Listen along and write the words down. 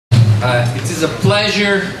It is a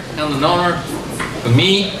pleasure and an honor for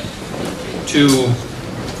me to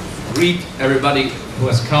greet everybody who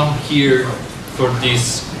has come here for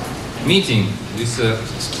this meeting, this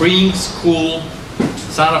Spring School,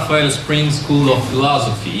 San Raffaele Spring School of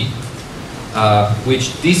Philosophy,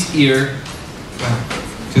 which this year,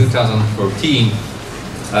 2014,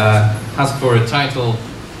 has for a title,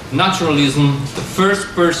 Naturalism, the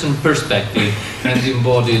First-Person Perspective and the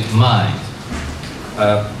Embodied Mind.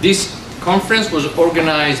 This conference was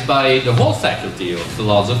organized by the whole Faculty of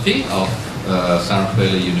Philosophy of San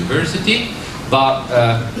Raffaele University, but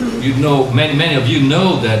you know, many of you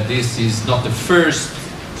know that this is not the first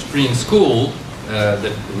spring school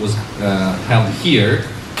that was held here.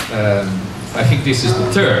 I think this is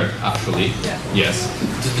the third, actually. Yeah. Yes.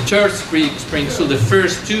 This is the third spring school. The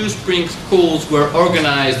first two spring schools were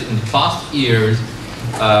organized in the past years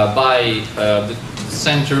by the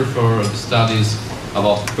Center for the Studies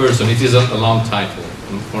about the Person. It is a long title.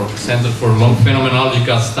 For Center for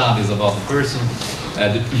Phenomenological Studies about the Person,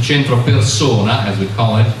 the Centro Persona, as we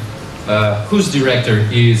call it, whose director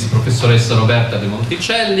is Professoressa Roberta De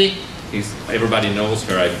Monticelli. Everybody knows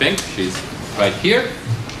her, I think. She's right here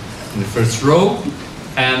in the first row,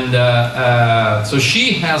 and so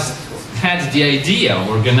she has had the idea of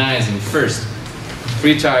organizing first,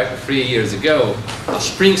 three years ago, a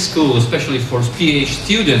spring school, especially for PhD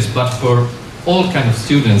students, but for all kinds of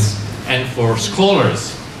students and for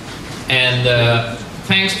scholars. And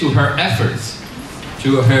thanks to her efforts,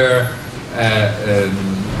 to her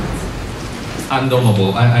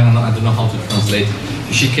undomable, I don't know how to translate it.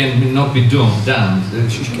 She cannot be damned.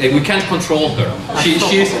 We can't control her.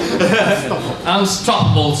 She's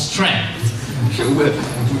unstoppable strength.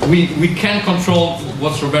 We can't control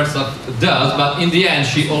what Roberta does, but in the end,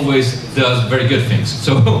 she always does very good things.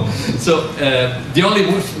 So the only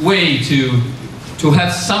way to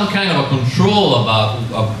have some kind of a control about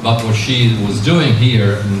what she was doing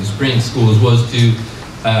here in the spring schools was to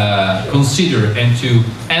consider and to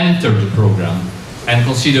enter the program and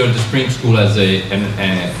consider the spring school as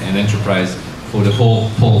an enterprise for the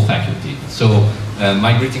whole faculty. So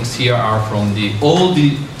my greetings here are from all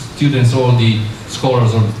the students, all the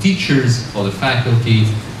scholars, all the teachers, all the faculty,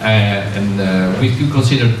 and we do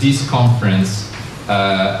consider this conference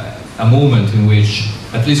a moment in which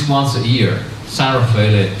at least once a year San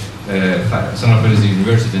Raffaele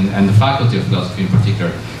University and the Faculty of Philosophy in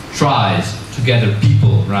particular tries to gather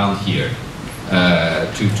people around here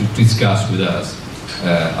to discuss with us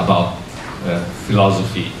about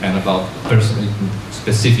philosophy and about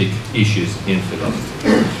specific issues in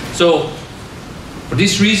philosophy. So, for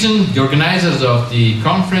this reason, the organizers of the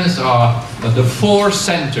conference are the four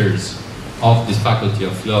centers of this Faculty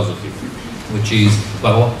of Philosophy, which is,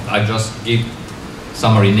 well, I just give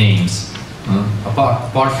summary names.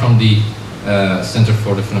 Apart from the Center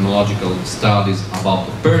for the Phenomenological Studies about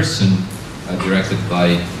the Person, directed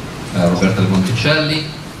by Roberta De Monticelli.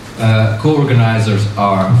 Co-organizers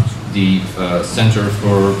are the Center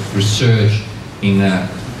for Research in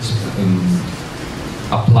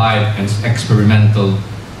Applied and Experimental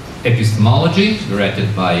Epistemology,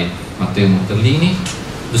 directed by Matteo Mutterlini.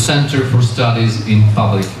 The Center for Studies in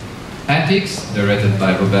Public Ethics, directed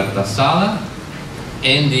by Roberta Sala.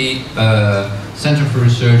 And the Center for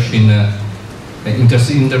Research in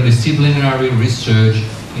Interdisciplinary Research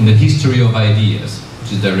in the History of Ideas,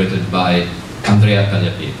 which is directed by Andrea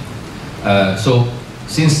Tagliapiedi. So,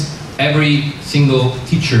 since every single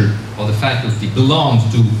teacher of the faculty belongs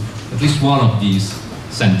to at least one of these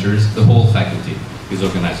centers, the whole faculty is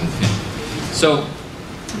organizing the thing. So,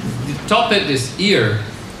 the topic this year,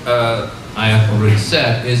 I have already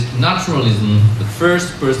said, is Naturalism, the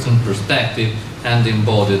First-Person Perspective and the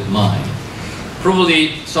Embodied Mind.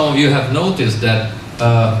 Probably some of you have noticed that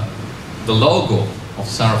the logo of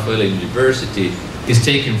San Raffaele University is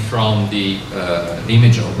taken from the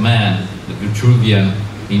image of man, the Vitruvian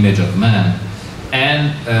image of man,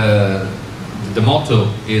 and the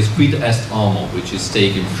motto is Quid est homo, which is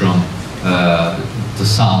taken from the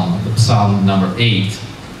Psalm number 8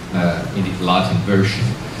 in the Latin version.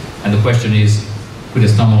 And the question is, Quid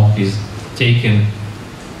est homo is taken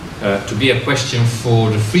to be a question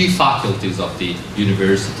for the three faculties of the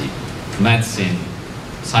university: medicine,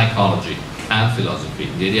 psychology, and philosophy.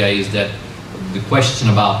 The idea is that the question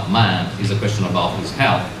about man is a question about his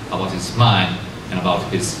health, about his mind, and about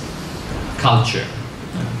his culture.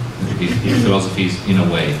 His philosophy is, in a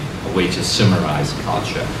way to summarize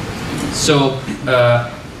culture. So,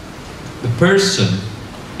 the person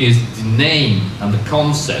is the name and the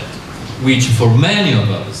concept which, for many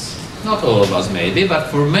of us, not all of us maybe, but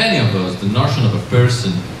for many of us, the notion of a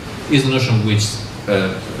person is a notion which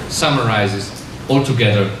summarizes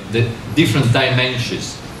altogether the different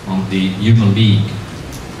dimensions of the human being.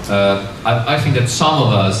 I think that some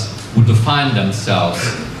of us would define themselves,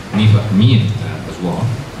 me as well,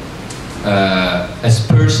 as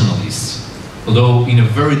personalists, although in a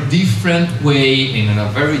very different way, in a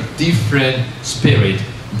very different spirit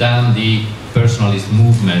than the personalist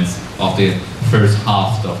movements of the first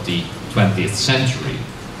half of the 20th century.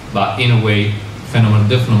 But in a way, the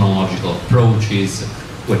phenomenological approach is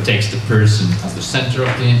what takes the person as the center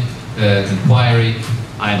of the inquiry.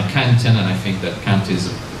 I am Kantian, and I think that Kant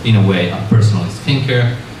is, in a way, a personalist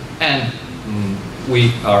thinker. And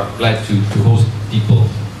we are glad to host people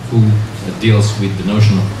who deals with the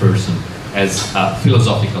notion of person as a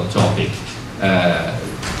philosophical topic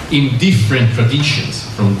in different traditions,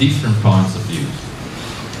 from different points of view.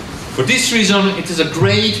 For this reason, it is a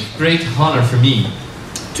great honor for me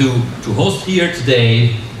to host here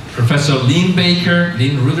today Professor Lynne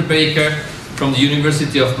Rudder Baker, from the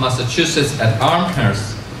University of Massachusetts at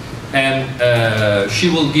Amherst, and she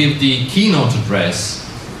will give the keynote address.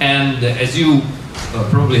 And as you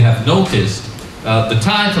probably have noticed, the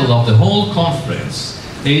title of the whole conference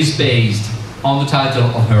is based on the title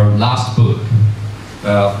of her last book.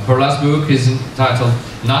 Her last book is entitled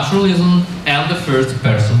Naturalism and the First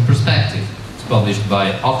Person Perspective. It's published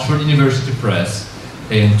by Oxford University Press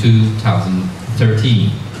in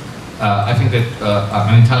 2013. I think that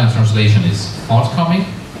an Italian translation is forthcoming,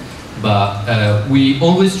 but we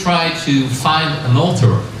always try to find an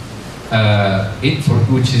author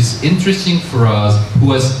which is interesting for us,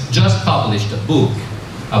 who has just published a book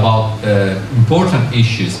about important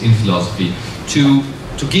issues in philosophy, to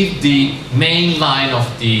give the main line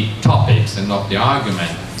of the topics and of the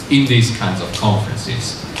argument in these kinds of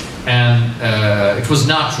conferences. And it was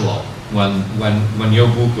natural when your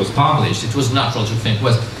book was published, it was natural to think,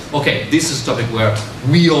 well, okay, this is a topic where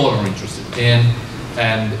we all are interested in,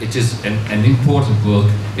 and it is an important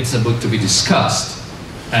book. It's a book to be discussed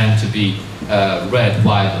and to be read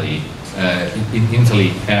widely in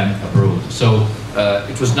Italy and abroad. So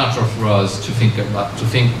it was natural for us to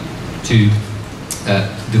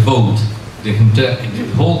devote the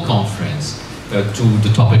whole conference to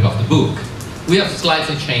the topic of the book. We have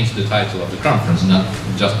slightly changed the title of the conference, not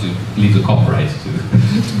just to leave the copyright to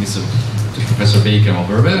Professor Baker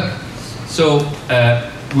over there. So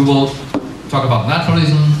we will talk about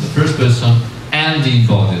naturalism, the first person, and the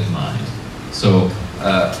embodied mind. So,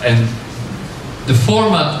 and the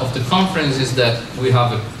format of the conference is that we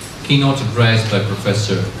have a keynote address by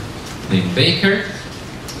Professor Lynne Baker,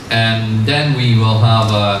 and then we will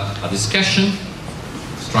have a discussion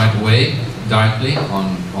straight away, directly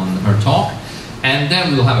on her talk, and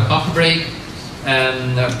then we'll have a coffee break.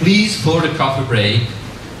 And please, for the coffee break,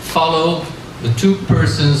 follow the two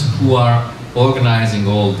persons who are organizing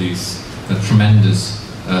all this tremendous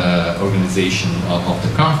organization of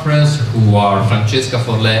the conference, who are Francesca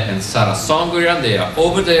Forlé and Sarah Songurian. They are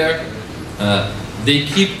over there. They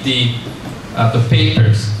keep the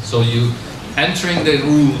papers, so you entering the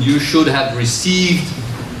room, you should have received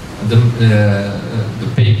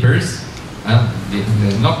the papers,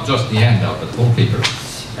 not just the handout, but the whole paper.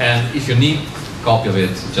 And if you need a copy of it,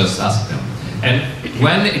 just ask them. And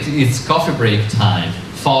when it's coffee break time,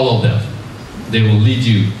 follow them. They will lead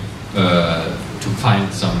you to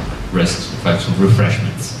find some rest, some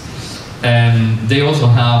refreshments. And they also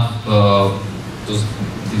have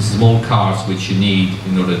these small cards which you need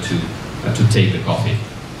in order to take the coffee.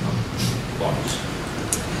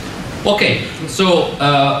 Okay, so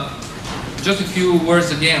just a few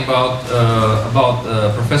words again about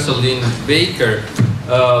Professor Lynne Baker.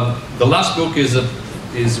 The last book is the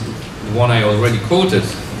one I already quoted,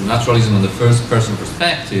 Naturalism and the First Person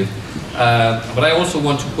Perspective. But I also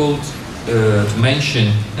want to quote, to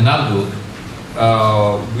mention another book,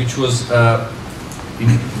 which was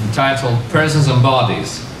entitled Persons and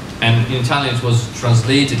Bodies, and in Italian it was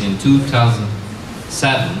translated in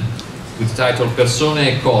 2007 with the title Persone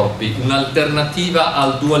e Corpi, un'alternativa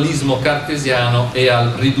al dualismo cartesiano e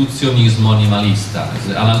al riduzionismo animalista,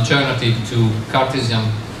 an alternative to Cartesian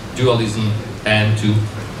dualism and to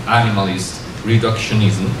animalist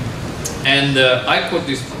reductionism. And I quote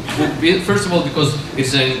this book, first of all, because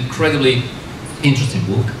it's an incredibly interesting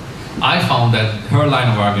book. I found that her line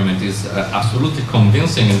of argument is absolutely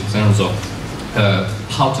convincing in terms of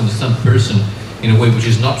how to understand person in a way which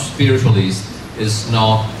is not spiritualist, is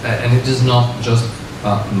not, and it is not just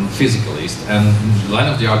physicalist. And the line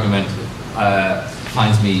of the argument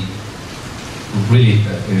finds me really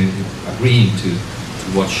agreeing to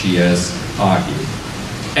what she has argued.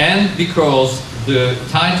 And because the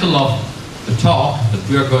title of the talk that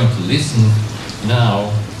we are going to listen now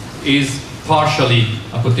is partially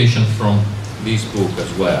a quotation from this book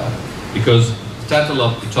as well, because the title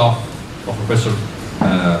of the talk of Professor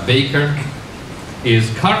Baker is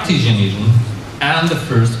Cartesianism and the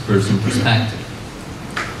first-person perspective.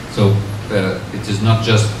 So it is not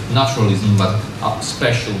just naturalism, but a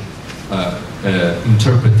special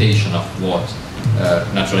interpretation of what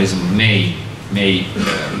naturalism may mean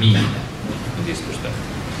in this perspective.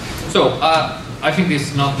 So I think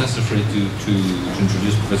it's not necessary to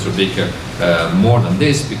introduce Professor Baker more than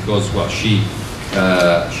this, because well, she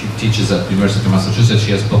teaches at the University of Massachusetts.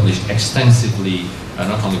 She has published extensively,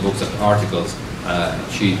 not only books but articles.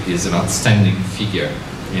 She is an outstanding figure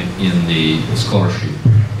in the scholarship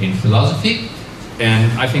in philosophy,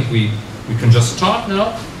 and I think we can just start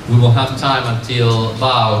now. We will have time until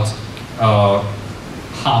about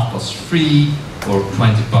 3:30 or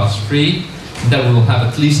 3:20, and then we will have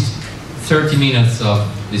at least 30 minutes of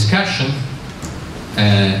discussion,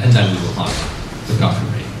 and then we will have the coffee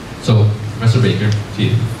break. So, Professor Baker, to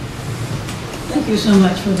you. Thank you so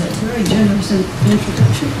much for that very generous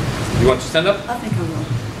introduction. You want to stand up? I think I will.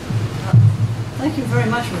 Thank you very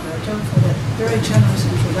much, Roberto, for that very generous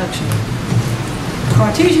introduction.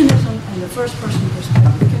 Cartesianism and the first-person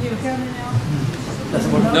perspective. Can you hear me now?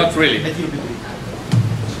 Not really.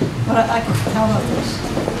 But how about this?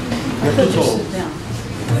 I could just sit down.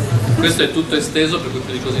 Questo è tutto esteso, per cui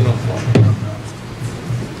più di così non può.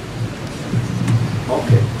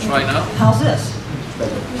 Okay. Try now. How's this?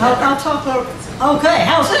 I'll talk over. Okay,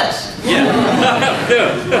 how's this? Yeah.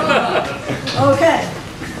 Okay.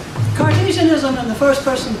 Cartesianism and the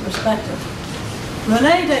first-person perspective.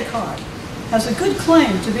 René Descartes has a good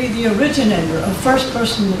claim to be the originator of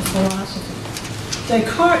first-person philosophy.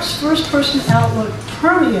 Descartes' first-person outlook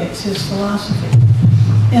permeates his philosophy.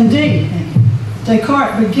 Indeed,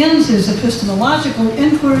 Descartes begins his epistemological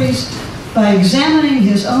inquiries by examining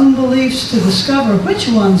his own beliefs to discover which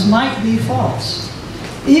ones might be false.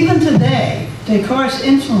 Even today, Descartes'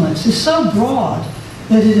 influence is so broad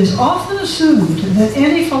that it is often assumed that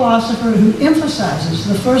any philosopher who emphasizes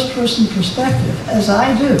the first-person perspective, as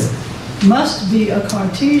I do, must be a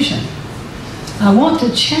Cartesian. I want to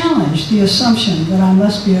challenge the assumption that I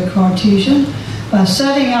must be a Cartesian by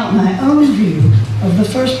setting out my own view of the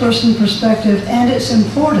first-person perspective and its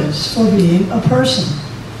importance for being a person.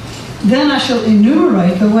 Then I shall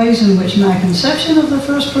enumerate the ways in which my conception of the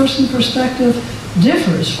first-person perspective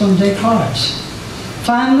differs from Descartes.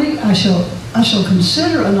 Finally, I shall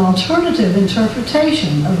consider an alternative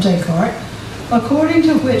interpretation of Descartes, according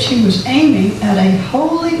to which he was aiming at a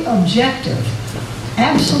wholly objective,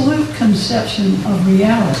 absolute conception of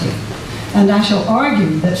reality. And I shall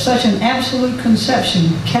argue that such an absolute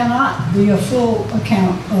conception cannot be a full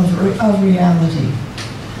account of reality.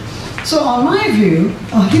 So on my view,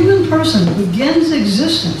 a human person begins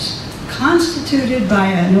existence constituted by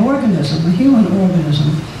an organism, a human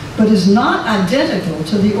organism, but is not identical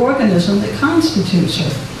to the organism that constitutes her.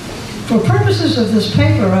 For purposes of this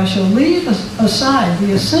paper, I shall leave aside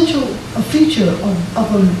the essential feature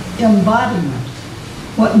of embodiment.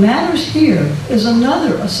 What matters here is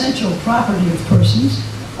another essential property of persons,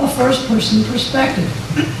 a first-person perspective.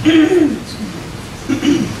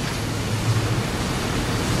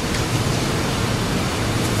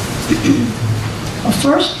 A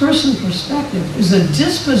first-person perspective is a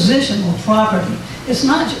dispositional property. It's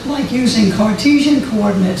not like using Cartesian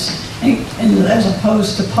coordinates as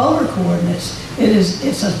opposed to polar coordinates.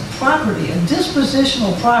 It's a property, a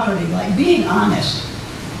dispositional property, like being honest.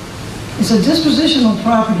 It's a dispositional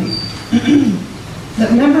property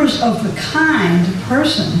that members of the kind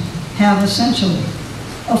person have essentially.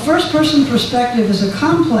 A first-person perspective is a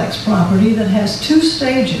complex property that has two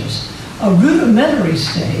stages: a rudimentary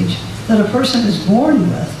stage that a person is born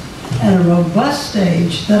with, and a robust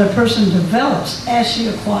stage that a person develops as she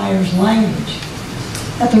acquires language.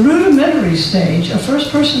 At the rudimentary stage, a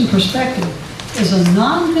first-person perspective is a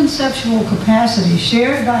non-conceptual capacity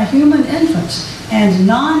shared by human infants and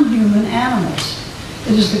non-human animals.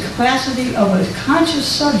 It is the capacity of a conscious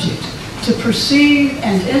subject to perceive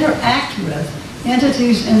and interact with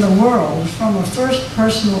entities in the world from a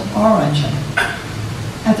first-personal origin.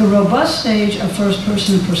 At the robust stage of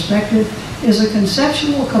first-person perspective is a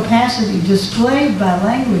conceptual capacity displayed by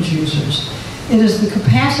language users. It is the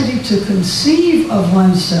capacity to conceive of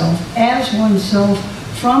oneself as oneself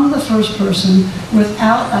from the first person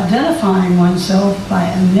without identifying oneself by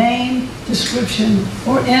a name, description,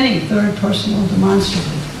 or any third-personal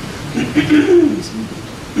demonstrative.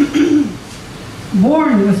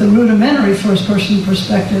 Born with a rudimentary first-person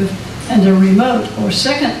perspective and a remote or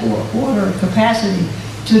second-order capacity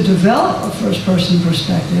to develop a first-person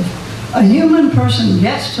perspective, A human person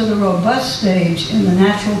gets to the robust stage in the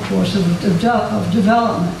natural course of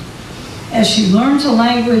development. As she learns a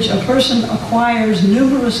language, a person acquires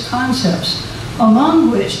numerous concepts,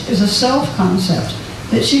 among which is a self-concept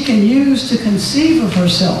that she can use to conceive of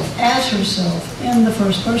herself as herself in the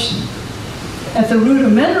first person. At the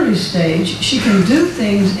rudimentary stage, she can do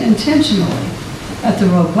things intentionally. At the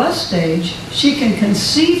robust stage, she can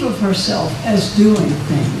conceive of herself as doing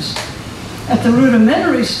things. At the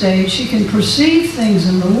rudimentary stage, she can perceive things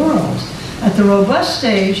in the world. At the robust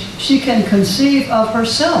stage, she can conceive of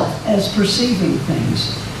herself as perceiving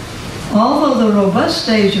things. Although the robust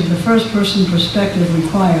stage of the first-person perspective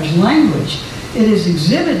requires language, it is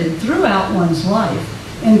exhibited throughout one's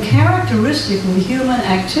life in characteristically human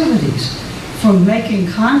activities, from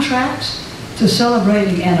making contracts, to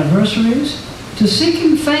celebrating anniversaries, to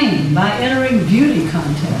seeking fame by entering beauty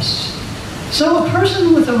contests. So a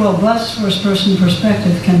person with a robust first-person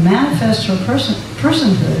perspective can manifest her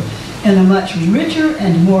personhood in a much richer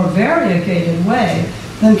and more variegated way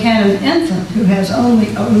than can an infant who has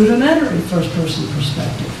only a rudimentary first-person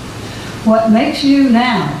perspective. What makes you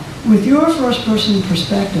now, with your first-person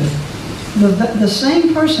perspective, the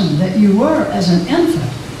same person that you were as an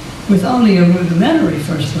infant with only a rudimentary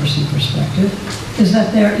first-person perspective is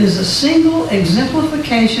that there is a single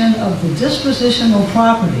exemplification of the dispositional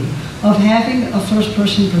property of having a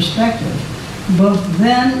first-person perspective, both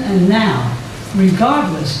then and now,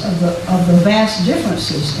 regardless of the vast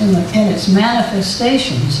differences in its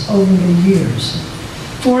manifestations over the years.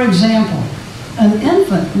 For example, an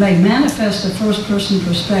infant may manifest a first-person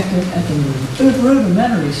perspective at the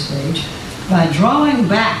rudimentary stage by drawing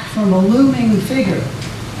back from a looming figure,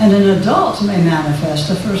 and an adult may manifest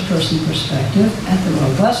a first-person perspective at the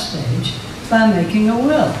robust stage by making a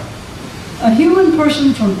will. A human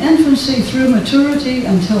person from infancy through maturity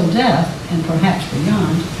until death, and perhaps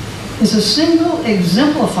beyond, is a single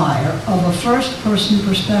exemplifier of a first-person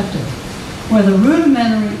perspective, whether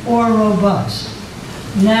rudimentary or robust.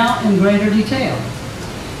 Now in greater detail.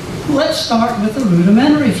 Let's start with the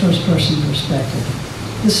rudimentary first-person perspective.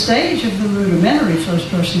 The stage of the rudimentary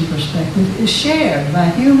first-person perspective is shared by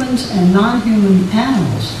humans and non-human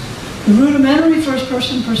animals. The rudimentary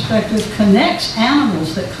first-person perspective connects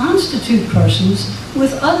animals that constitute persons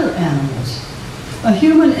with other animals. A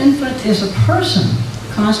human infant is a person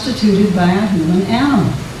constituted by a human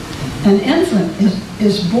animal. An infant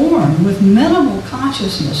is born with minimal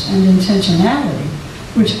consciousness and intentionality,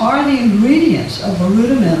 which are the ingredients of a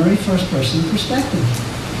rudimentary first-person perspective.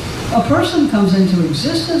 A person comes into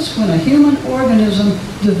existence when a human organism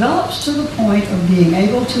develops to the point of being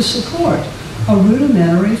able to support a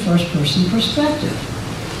rudimentary first-person perspective,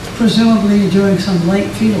 presumably during some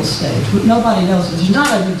late fetal stage. Nobody knows. There's not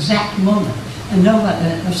an exact moment, and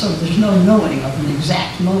so there's no knowing of an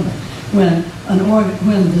exact moment when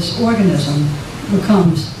this organism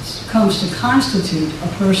comes to constitute a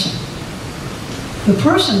person. The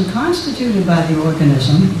person constituted by the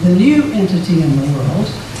organism, the new entity in the world,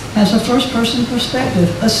 has a first-person perspective,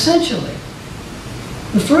 essentially.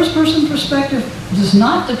 The first-person perspective does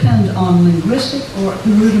not depend on linguistic or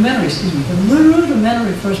the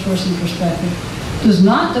rudimentary first-person perspective does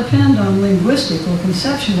not depend on linguistic or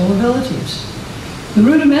conceptual abilities. The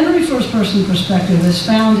rudimentary first-person perspective is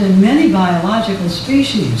found in many biological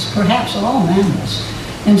species, perhaps all mammals,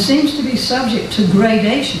 and seems to be subject to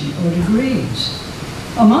gradation or degrees.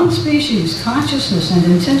 Among species, consciousness and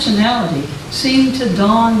intentionality seem to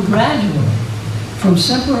dawn gradually from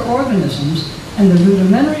simpler organisms, and the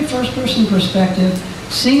rudimentary first-person perspective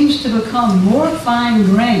seems to become more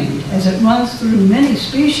fine-grained as it runs through many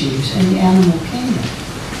species in the animal kingdom.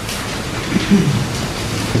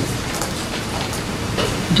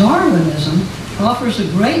 Darwinism offers a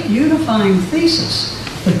great unifying thesis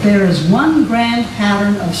that there is one grand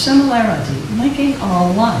pattern of similarity linking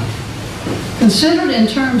all life. Considered in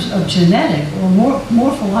terms of genetic or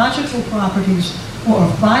morphological properties or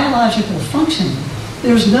of biological functioning,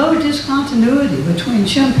 there's no discontinuity between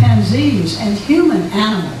chimpanzees and human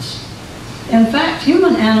animals. In fact,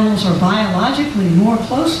 human animals are biologically more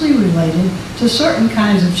closely related to certain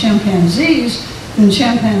kinds of chimpanzees than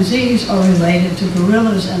chimpanzees are related to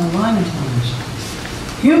gorillas and orangutans.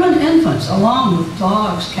 Human infants, along with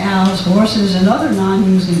dogs, cows, horses, and other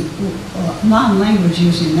non-language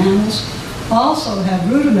using mammals, also have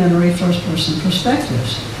rudimentary first-person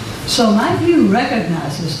perspectives. So my view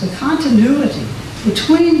recognizes the continuity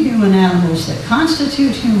between human animals that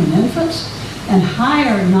constitute human infants and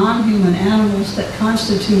higher non-human animals that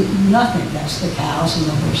constitute nothing. That's the cows and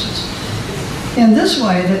the horses. In this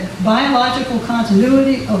way, the biological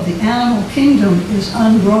continuity of the animal kingdom is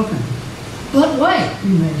unbroken. But wait,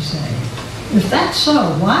 you may say, if that's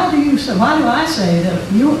so, why do I say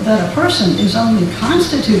that a person is only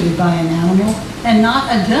constituted by an animal and not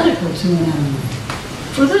identical to an animal?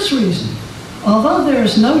 For this reason, although there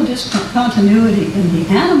is no discontinuity in the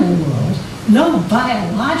animal world, no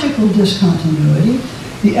biological discontinuity,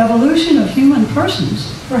 the evolution of human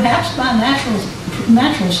persons, perhaps by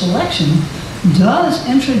natural selection, does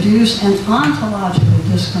introduce an ontological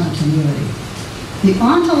discontinuity. The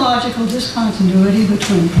ontological discontinuity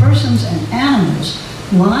between persons and animals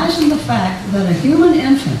lies in the fact that a human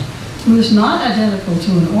infant who is not identical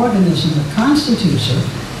to an organism that constitutes her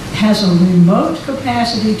has a remote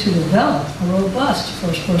capacity to develop a robust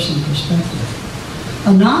first-person perspective.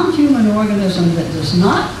 A non-human organism that does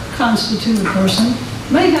not constitute a person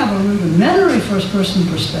may have a rudimentary first-person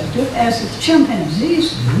perspective, as its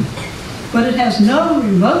chimpanzees do, but it has no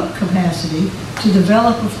remote capacity to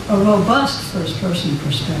develop a robust first-person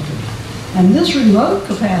perspective. And this remote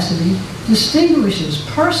capacity distinguishes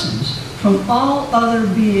persons from all other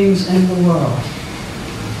beings in the world.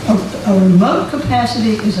 A remote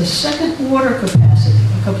capacity is a second-order capacity,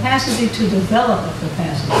 a capacity to develop a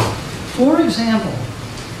capacity. For example,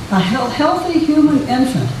 a healthy human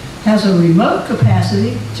infant has a remote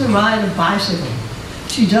capacity to ride a bicycle.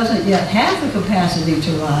 She doesn't yet have the capacity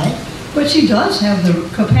to ride, but she does have the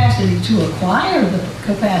capacity to acquire the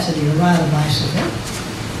capacity to ride a bicycle.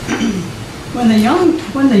 When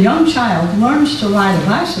the young child learns to ride a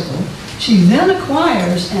bicycle, she then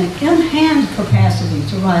acquires an in-hand capacity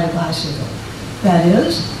to ride a bicycle. That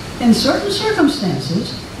is, in certain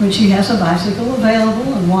circumstances, when she has a bicycle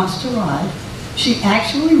available and wants to ride, she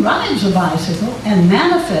actually rides a bicycle and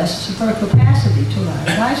manifests her capacity to ride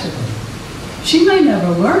a bicycle. She may never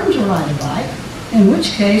learn to ride a bike, in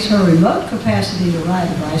which case her remote capacity to ride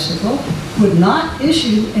a bicycle would not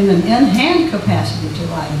issue in an in-hand capacity to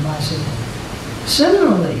ride a bicycle.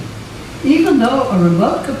 Similarly, even though a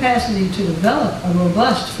remote capacity to develop a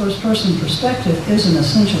robust first-person perspective is an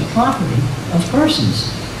essential property of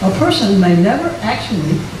persons, a person may never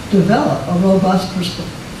actually develop a robust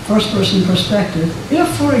first-person perspective if,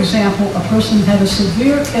 for example, a person had a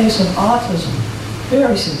severe case of autism,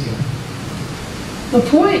 very severe. The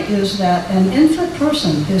point is that an infant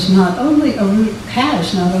person has not only a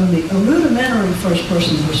rudimentary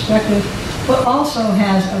first-person perspective, but also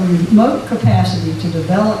has a remote capacity to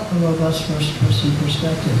develop a robust first-person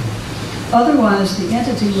perspective. Otherwise, the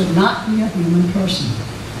entity would not be a human person.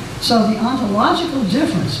 So the ontological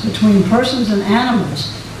difference between persons and animals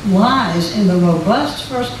lies in the robust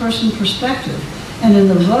first-person perspective and in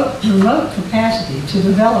the remote capacity to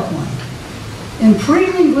develop one. In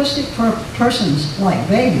pre-linguistic persons, like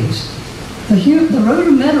babies, the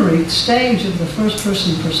rudimentary stage of the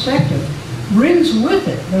first-person perspective brings with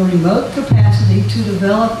it the remote capacity to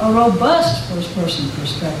develop a robust first-person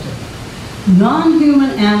perspective.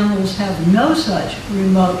 Non-human animals have no such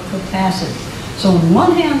remote capacity. So on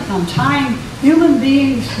one hand, I'm tying human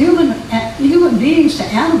beings to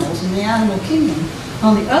animals in the animal kingdom.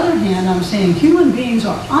 On the other hand, I'm saying human beings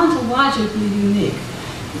are ontologically unique.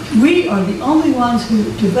 We are the only ones who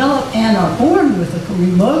develop and are born with a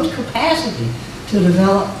remote capacity to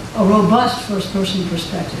develop a robust first-person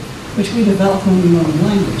perspective, which we develop when we learn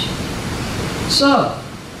language. So,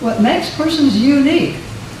 what makes persons unique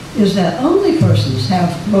is that only persons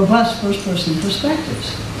have robust first-person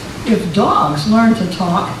perspectives. If dogs learn to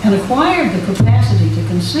talk and acquire the capacity to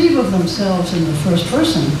conceive of themselves in the first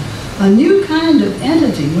person, a new kind of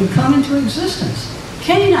entity would come into existence,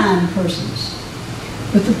 canine persons.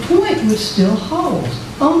 But the point would still hold.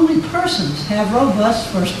 Only persons have robust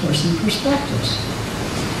first-person perspectives.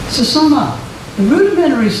 To sum up, the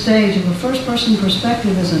rudimentary stage of a first-person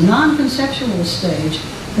perspective is a non-conceptual stage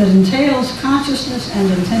that entails consciousness and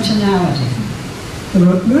intentionality.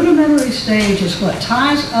 The rudimentary stage is what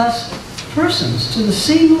ties us persons to the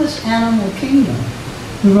seamless animal kingdom.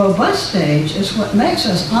 The robust stage is what makes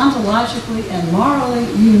us ontologically and morally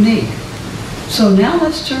unique. So now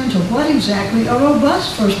let's turn to what exactly a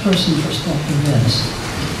robust first-person perspective is.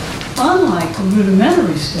 Unlike the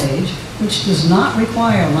rudimentary stage, which does not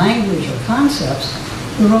require language or concepts,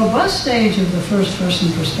 the robust stage of the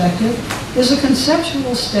first-person perspective is a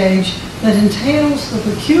conceptual stage that entails the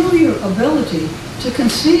peculiar ability to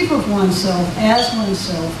conceive of oneself as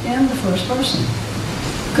oneself in the first person.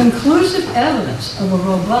 Conclusive evidence of a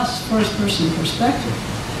robust first-person perspective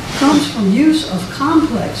comes from use of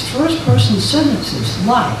complex first-person sentences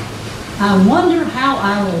like, "I wonder how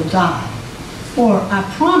I will die," or "I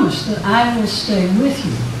promise that I will stay with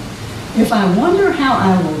you." If I wonder how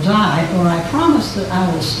I will die, or I promise that I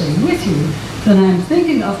will stay with you, then I'm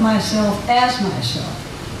thinking of myself as myself.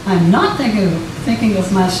 I'm not thinking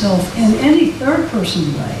of myself in any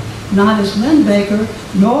third-person way, not as Lynne Baker,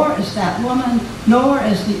 nor as that woman, nor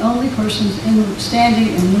as the only person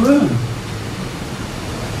standing in the room.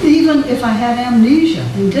 Even if I had amnesia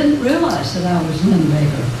and didn't realize that I was Lynne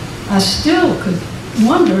Baker, I still could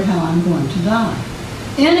wonder how I'm going to die.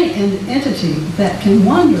 Any entity that can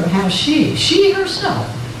wonder how she herself,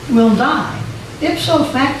 will die, ipso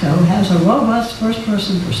facto has a robust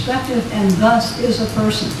first-person perspective and thus is a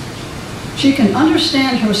person. She can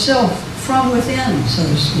understand herself from within, so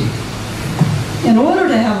to speak. In order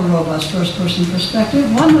to have a robust first-person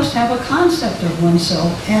perspective, one must have a concept of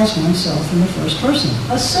oneself as oneself in the first person,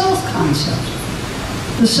 a self-concept.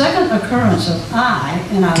 The second occurrence of I,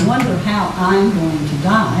 and I wonder how I'm going to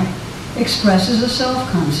die, expresses a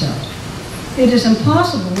self-concept. It is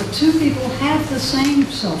impossible that two people have the same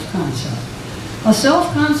self-concept. A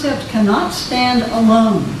self-concept cannot stand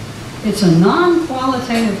alone. It's a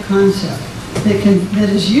non-qualitative concept that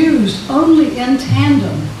is used only in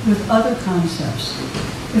tandem with other concepts.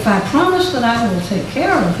 If I promise that I will take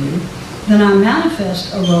care of you, then I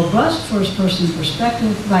manifest a robust first-person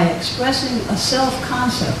perspective by expressing a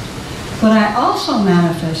self-concept. But I also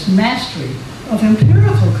manifest mastery of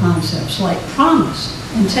empirical concepts like promise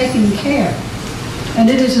and taking care. And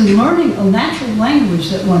it is in learning a natural language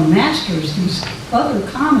that one masters these other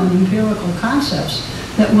common empirical concepts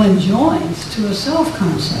that one joins to a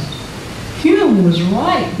self-concept. Hume was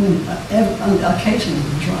right when, occasionally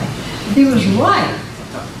he was right. He was right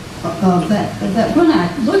that when I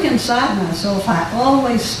look inside myself, I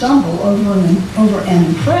always stumble over an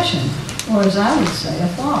impression, or as I would say, a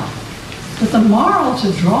thought. But the moral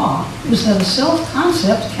to draw is that a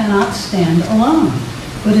self-concept cannot stand alone,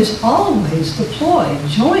 but is always deployed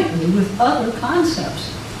jointly with other concepts.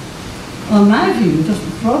 In my view, the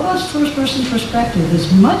robust first-person perspective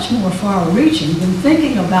is much more far-reaching than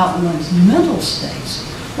thinking about one's mental states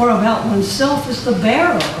or about oneself as the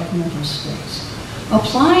bearer of mental states.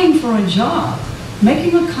 Applying for a job,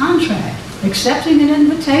 making a contract, accepting an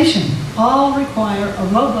invitation, all require a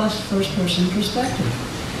robust first-person perspective.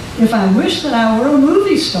 If I wish that I were a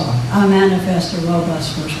movie star, I manifest a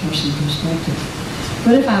robust first-person perspective.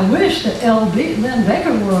 But if I wish that Lynne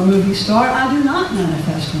Baker were a movie star, I do not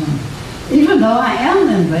manifest one. Even though I am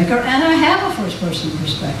Lynne Baker and I have a first-person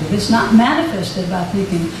perspective, it's not manifested by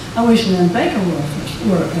thinking, I wish Lynne Baker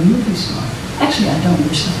were a movie star. Actually, I don't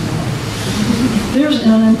wish that at all. There's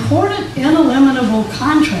an important, ineliminable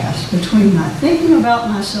contrast between my thinking about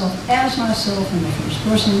myself as myself in the first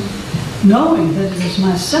person, knowing that it is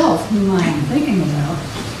myself whom I am thinking about,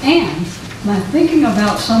 and my thinking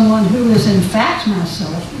about someone who is in fact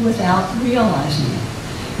myself without realizing it.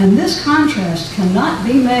 And this contrast cannot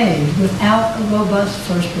be made without a robust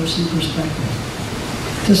first-person perspective.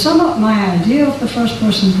 To sum up my idea of the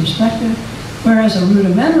first-person perspective, whereas a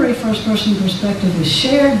rudimentary first-person perspective is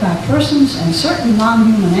shared by persons and certain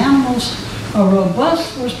non-human animals, a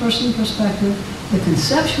robust first-person perspective, the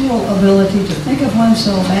conceptual ability to think of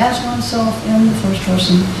oneself as oneself in the first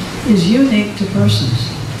person, is unique to persons.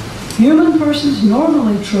 Human persons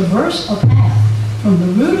normally traverse a path from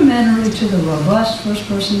the rudimentary to the robust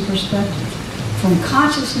first-person perspective, from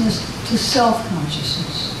consciousness to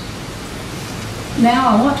self-consciousness. Now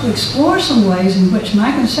I want to explore some ways in which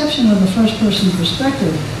my conception of the first-person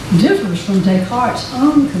perspective differs from Descartes'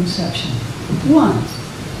 own conception. 1.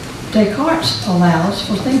 Descartes allows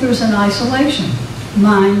for thinkers in isolation.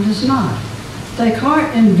 Mine does not.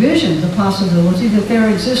 Descartes envisioned the possibility that there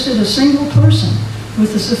existed a single person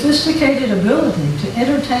with the sophisticated ability to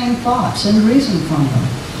entertain thoughts and reason from them.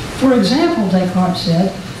 For example, Descartes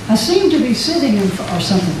said, I seem to be sitting in, or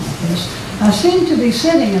something like this, I seem to be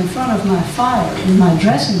sitting in front of my fire in my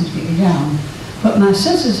dressing gown, but my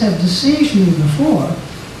senses have deceived me before,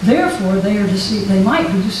 therefore they might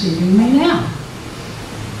be deceiving me now.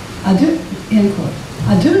 End quote.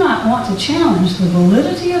 I do not want to challenge the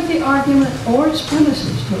validity of the argument or its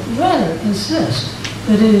premises, but rather insist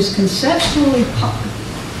that it is conceptually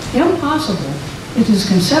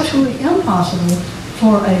impossible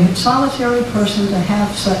for a solitary person to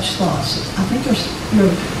have such thoughts. I think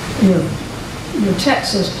your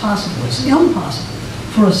text says possible. It's impossible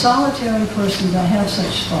for a solitary person to have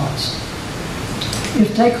such thoughts.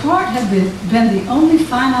 If Descartes had been the only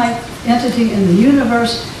finite entity in the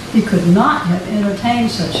universe, he could not have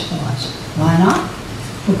entertained such thoughts. Why not?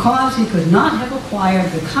 Because he could not have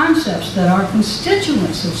acquired the concepts that are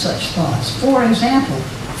constituents of such thoughts. For example,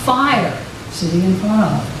 fire, sitting in front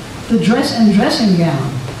of, the dress and dressing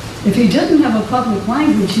gown. If he didn't have a public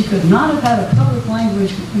language, he could not have had a public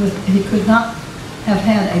language he could not have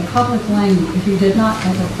had a public language if he did not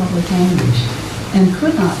have a public language. and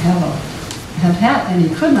could not have had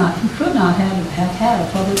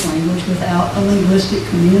a public language without a linguistic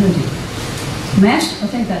community. I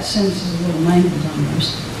think that sentence is a little mangled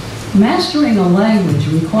almost. Mastering a language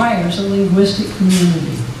requires a linguistic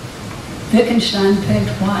community. Wittgenstein pegged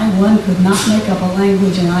why one could not make up a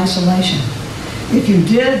language in isolation. If you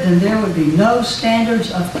did, then there would be no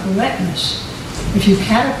standards of correctness. If you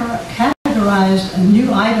categorized a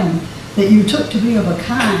new item that you took to be of a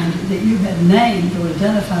kind that you had named or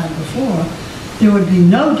identified before, there would be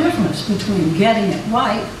no difference between getting it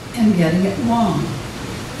right and getting it wrong.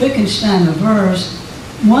 Wittgenstein avers,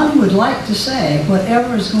 one would like to say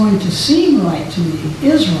whatever is going to seem right to me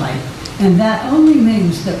is right, and that only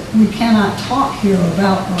means that we cannot talk here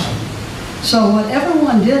about right. So whatever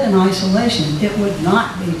one did in isolation, it would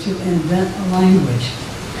not be to invent a language.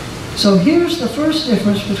 So here's the first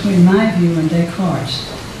difference between my view and Descartes'.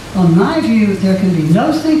 On my view, there can be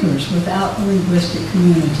no thinkers without a linguistic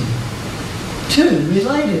community. 2,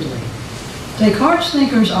 relatedly, Descartes'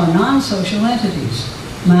 thinkers are non-social entities.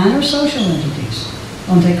 Mine are social entities.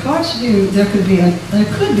 On Descartes' view, there could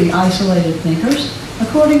be isolated thinkers.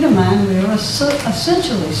 According to mine, we are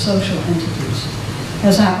essentially social entities.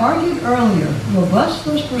 As I argued earlier, robust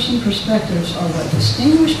first-person perspectives are what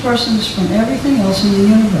distinguish persons from everything else in the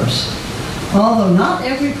universe. Although not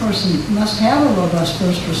every person must have a robust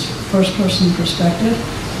first-person perspective,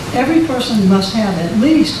 every person must have at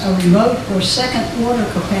least a remote or second-order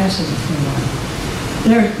capacity for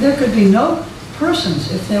one. There could be no persons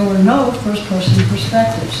if there were no first-person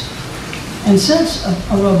perspectives. And since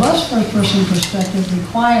a robust first-person perspective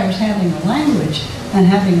requires having a language, and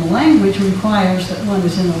having a language requires that one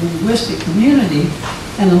is in a linguistic community,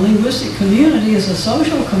 and a linguistic community is a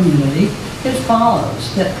social community, it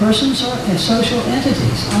follows that persons are social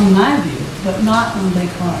entities, on my view, but not on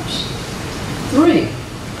Descartes'. 3,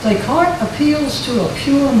 Descartes appeals to a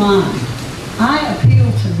pure mind. I appeal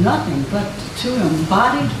to nothing but to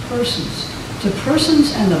embodied persons, to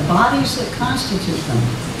persons and the bodies that constitute them.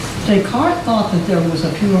 Descartes thought that there was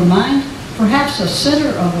a pure mind, perhaps a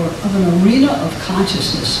center of an arena of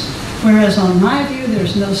consciousness, whereas on my view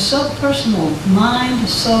there's no subpersonal mind,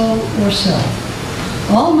 soul, or self.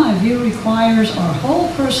 All my view requires are whole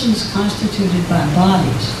persons constituted by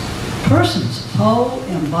bodies. Persons, whole,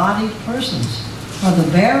 embodied persons, are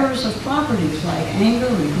the bearers of properties like anger,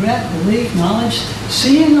 regret, belief, knowledge,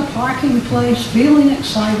 seeing a parking place, feeling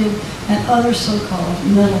excited, and other so-called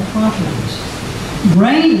mental properties.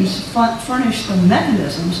 Brains furnish the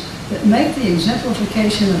mechanisms that make the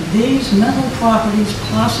exemplification of these mental properties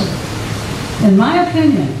possible. In my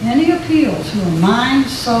opinion, any appeal to a mind,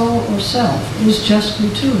 soul, or self is just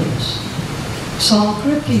gratuitous. Saul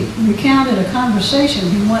Kripke recounted a conversation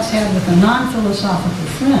he once had with a non-philosophical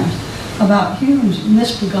friend about Hume's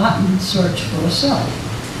misbegotten search for a self.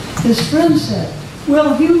 His friend said,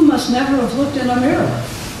 well, Hume must never have looked in a mirror.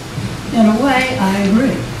 In a way, I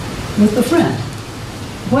agree with the friend.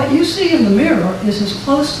 What you see in the mirror is as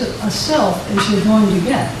close to a self as you're going to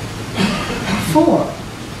get. 4,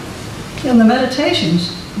 in the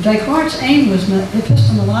Meditations, Descartes' aim was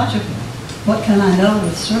epistemological. What can I know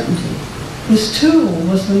with certainty? His tool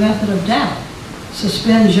was the method of doubt.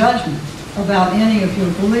 Suspend judgment about any of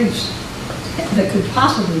your beliefs that could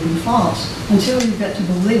possibly be false until you get to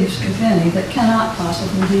beliefs, if any, that cannot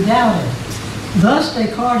possibly be doubted. Thus,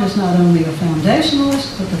 Descartes is not only a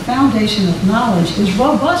foundationalist, but the foundation of knowledge is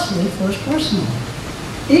robustly first-personal.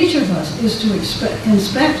 Each of us is to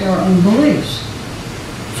inspect our own beliefs.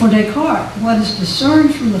 For Descartes, what is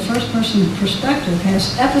discerned from the first-person perspective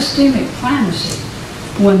has epistemic primacy.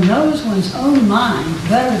 One knows one's own mind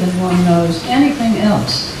better than one knows anything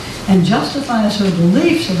else, and justifies her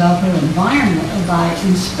beliefs about her environment by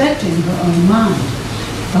inspecting her own mind.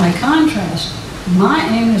 By contrast, my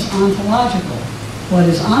aim is ontological. What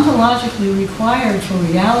is ontologically required for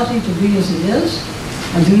reality to be as it is?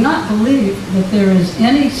 I do not believe that there is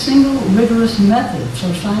any single rigorous method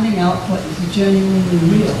for finding out what is genuinely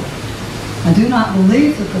real. I do not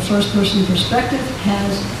believe that the first-person perspective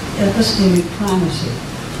has epistemic primacy.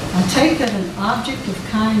 I take that an object of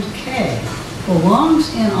kind K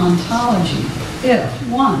belongs in ontology if,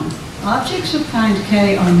 1, objects of kind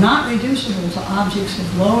K are not reducible to objects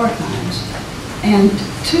of lower kinds, and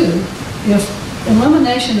 2, if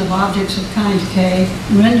elimination of objects of kind K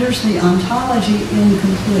renders the ontology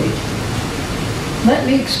incomplete. Let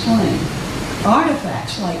me explain.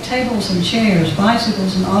 Artifacts like tables and chairs,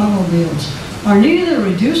 bicycles and automobiles are neither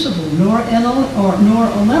reducible nor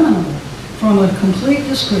eliminable from a complete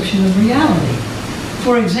description of reality.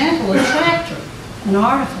 For example, a tractor, an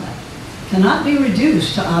artifact, cannot be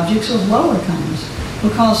reduced to objects of lower kinds.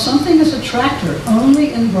 because something is a tractor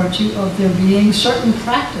only in virtue of there being certain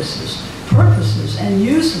practices, purposes, and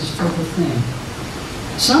uses for the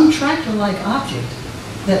thing. Some tractor-like object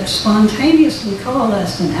that spontaneously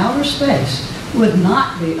coalesced in outer space would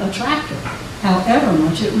not be a tractor, however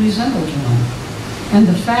much it resembled one. And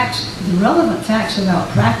the relevant facts about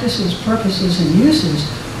practices, purposes, and uses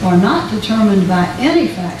are not determined by any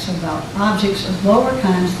facts about objects of lower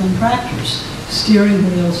kinds than tractors, steering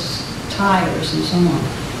wheels, tires, and so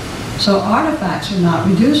on. So artifacts are not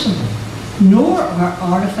reducible, nor are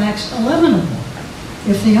artifacts eliminable.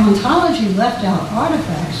 If the ontology left out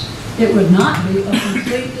artifacts, it would not be a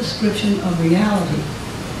complete description of reality.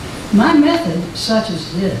 My method, such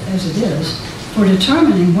as it is, for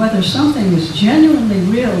determining whether something is genuinely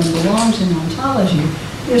real and belongs in ontology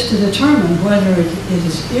is to determine whether it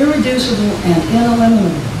is irreducible and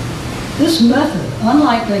ineliminable. This method,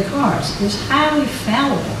 unlike Descartes, is highly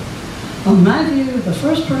fallible. On my view, the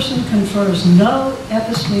first person confers no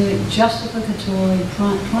epistemic justificatory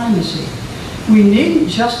primacy. We needn't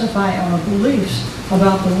justify our beliefs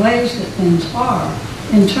about the ways that things are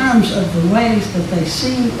in terms of the ways that they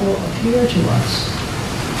seem or appear to us.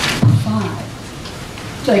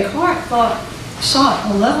 5. Descartes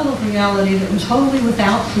sought a level of reality that was wholly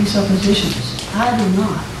without presuppositions. I do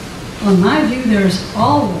not. On my view, there is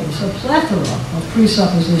always a plethora of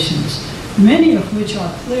presuppositions, many of which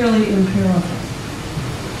are clearly empirical.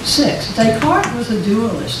 6. Descartes was a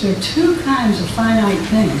dualist. There are two kinds of finite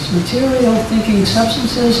things, material thinking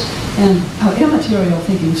substances and immaterial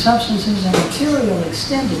thinking substances and material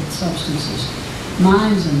extended substances,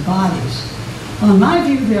 minds and bodies. On my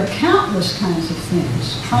view, there are countless kinds of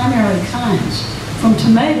things, primary kinds, from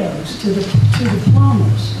tomatoes to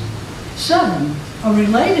diplomas. 7. A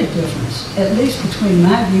related difference, at least between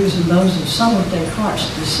my views and those of some of Descartes'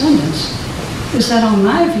 descendants, is that on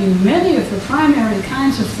my view, many of the primary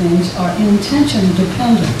kinds of things are intention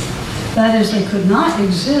dependent. That is, they could not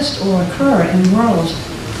exist or occur in worlds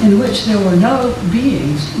in which there were no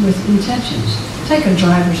beings with intentions. Take a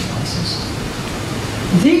driver's license.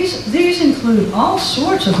 These include all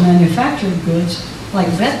sorts of manufactured goods like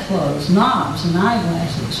bedclothes, knobs, and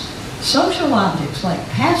eyeglasses. Social objects like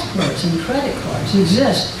passports and credit cards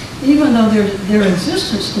exist even though their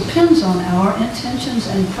existence depends on our intentions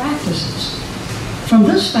and practices. From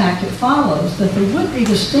this fact, it follows that there would be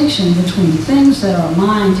distinction between things that are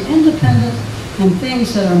mind independent and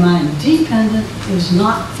things that are mind dependent is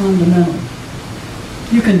not fundamental.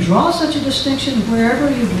 You can draw such a distinction wherever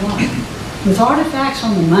you'd like, with artifacts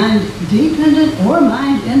on the mind dependent or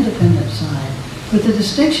mind independent side, but the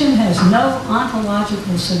distinction has no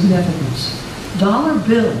ontological significance. Dollar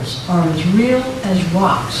bills are as real as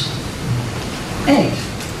rocks. 8.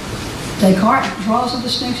 Descartes draws a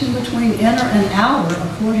distinction between inner and outer,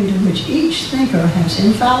 according to which each thinker has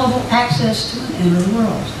infallible access to an inner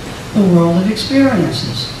world, the world of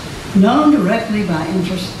experiences, known directly by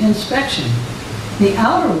inspection. The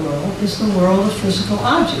outer world is the world of physical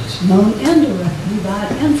objects, known indirectly by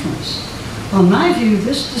inference. On my view,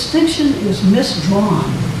 this distinction is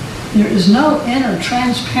misdrawn. There is no inner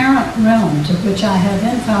transparent realm to which I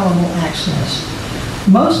have infallible access.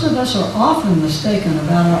 Most of us are often mistaken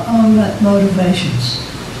about our own motivations.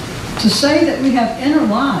 To say that we have inner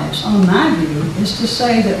lives, on my view, is to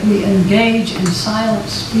say that we engage in silent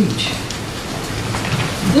speech.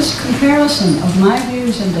 This comparison of my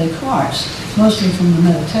views and Descartes, mostly from the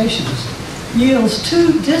Meditations, yields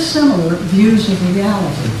two dissimilar views of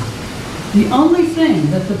reality. The only thing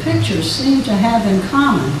that the pictures seem to have in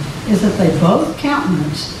common is that they both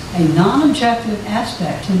countenance a non-objective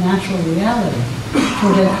aspect to natural reality.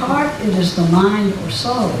 For Descartes, it is the mind or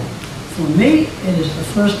soul. For me, it is the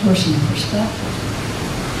first-person perspective.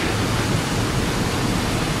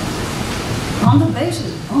 On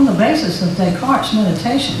the basis of Descartes'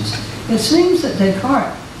 Meditations, it seems that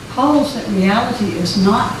Descartes holds that reality is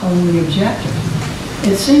not wholly objective.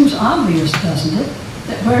 It seems obvious, doesn't it,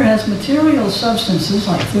 that whereas material substances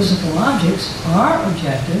like physical objects are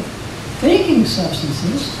objective, thinking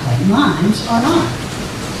substances like minds are not.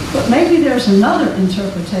 But maybe there's another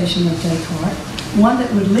interpretation of Descartes, one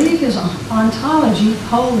that would leave his ontology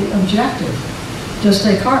wholly objective. Does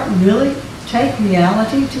Descartes really take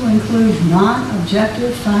reality to include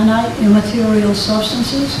non-objective, finite, immaterial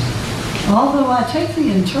substances? Although I take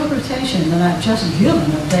the interpretation that I've just given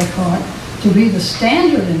of Descartes to be the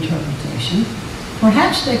standard interpretation,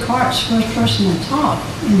 perhaps Descartes' first-personal talk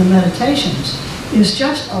in the Meditations is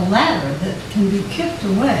just a ladder that can be kicked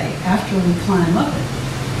away after we climb up it.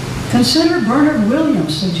 Consider Bernard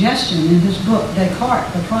Williams' suggestion in his book,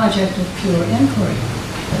 Descartes, The Project of Pure Inquiry.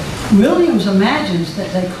 Williams imagines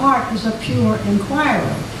that Descartes is a pure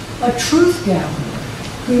inquirer, a truth gatherer,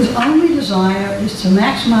 whose only desire is to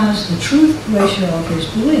maximize the truth ratio of his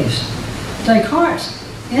beliefs. Descartes'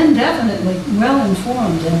 indefinitely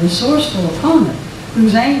well-informed and resourceful opponent,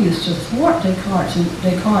 whose aim is to thwart Descartes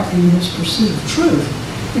in his pursuit of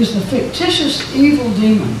truth, is the fictitious evil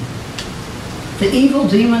demon. The evil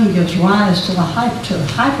demon gives rise to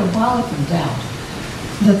hyperbolical doubt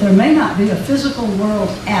that there may not be a physical world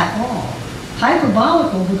at all.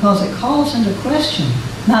 Hyperbolical because it calls into question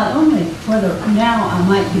not only whether now I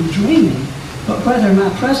might be dreaming, but whether my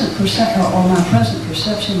present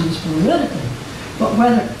perception is veridical, but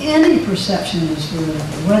whether any perception is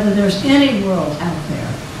veridical, whether there's any world out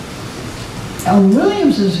there. On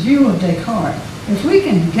Williams's view of Descartes, if we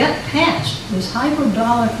can get past this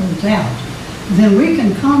hyperbolical doubt, then we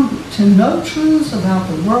can come to know truths about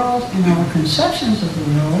the world and our conceptions of the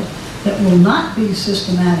world that will not be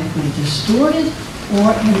systematically distorted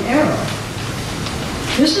or in error.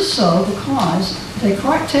 This is so because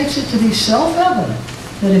Descartes takes it to be self-evident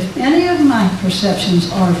that if any of my perceptions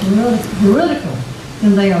are veridical,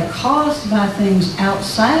 then they are caused by things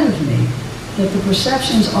outside of me, that the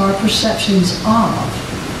perceptions are perceptions of.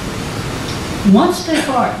 Once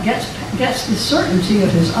Descartes gets the certainty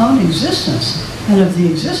of his own existence and of the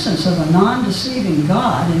existence of a non-deceiving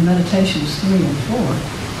God in Meditations 3 and 4,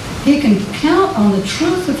 he can count on the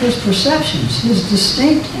truth of his perceptions,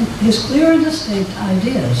 his clear and distinct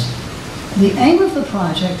ideas. The aim of the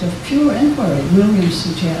project of pure inquiry, Williams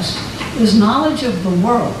suggests, is knowledge of the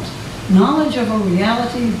world, knowledge of a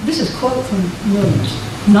reality, this is a quote from Williams,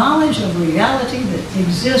 knowledge of reality that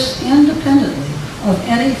exists independently of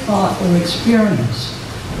any thought or experience,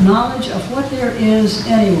 knowledge of what there is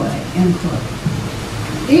anyway, end quote.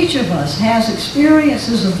 Each of us has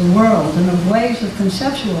experiences of the world and of ways of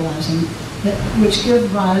conceptualizing which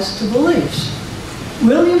give rise to beliefs.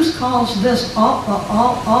 Williams calls this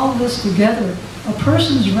all this together a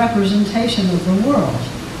person's representation of the world.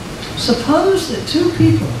 Suppose that two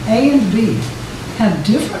people, A and B, have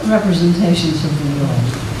different representations of the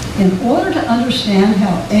world. In order to understand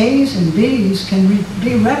how A's and B's can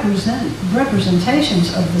be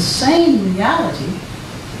representations of the same reality,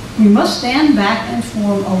 we must stand back and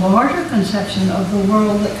form a larger conception of the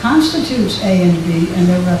world that constitutes A and B and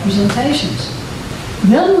their representations.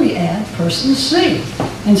 Then we add person C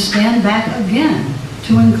and stand back again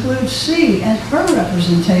to include C and her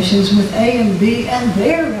representations with A and B and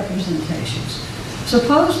their representations.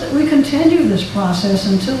 Suppose that we continue this process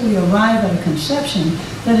until we arrive at a conception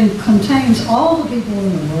that contains all the people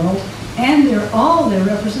in the world and all their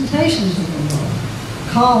representations of the world.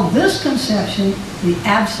 Call this conception the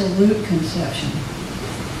absolute conception.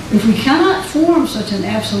 If we cannot form such an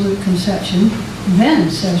absolute conception, then,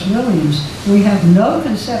 says Williams, we have no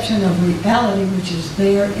conception of reality which is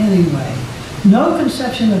there anyway, no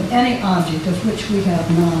conception of any object of which we have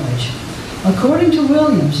knowledge. According to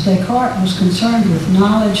Williams, Descartes was concerned with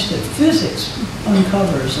knowledge that physics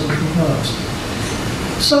uncovers or provokes.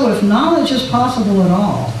 So if knowledge is possible at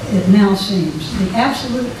all, it now seems, the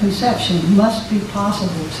absolute conception must be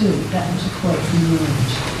possible too. That was a quote from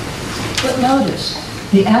Williams. But notice,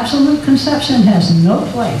 the absolute conception has no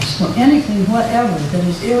place for anything whatever that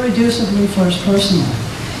is irreducibly first-personal.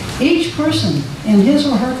 Each person in his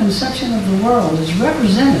or her conception of the world is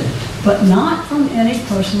represented, but not from any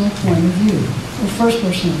personal point of view, or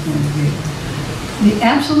first-personal point of view. The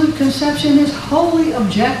absolute conception is wholly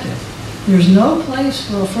objective. There's no place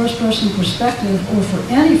for a first-person perspective or for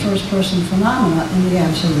any first-person phenomena in the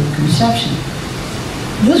absolute conception.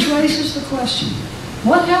 This raises the question,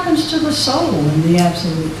 what happens to the soul in the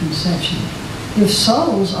absolute conception? If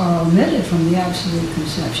souls are omitted from the absolute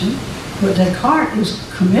conception, but Descartes is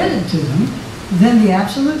committed to them, then the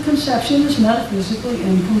absolute conception is metaphysically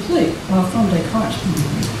incomplete, well, from Descartes' point of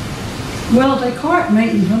view. Well, Descartes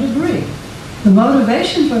may even agree. The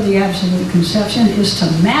motivation for the absolute conception is to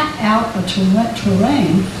map out a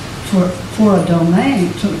terrain for a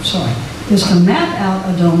domain, is to map out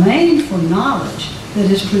a domain for knowledge that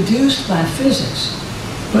is produced by physics.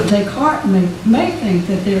 But Descartes may think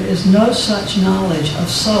that there is no such knowledge of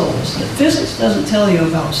souls, that physics doesn't tell you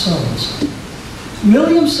about souls.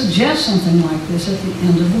 Williams suggests something like this at the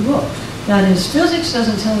end of the book. That is, physics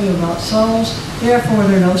doesn't tell you about souls, therefore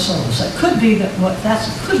there are no souls. That could be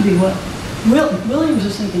what Williams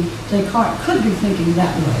is thinking. Descartes could be thinking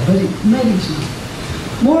that way, but maybe he's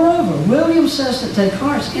not. Moreover, Williams says that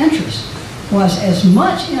Descartes' interest was as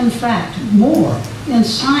much, in fact, more in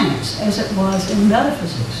science as it was in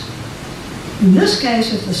metaphysics. In this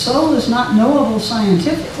case, if the soul is not knowable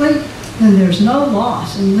scientifically, then there's no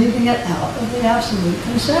loss in leaving it out of the absolute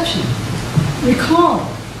conception. Recall,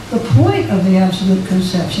 the point of the absolute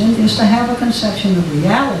conception is to have a conception of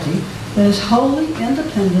reality that is wholly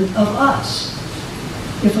independent of us.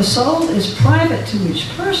 If a soul is private to each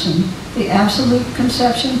person, the absolute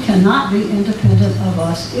conception cannot be independent of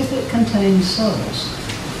us if it contains souls.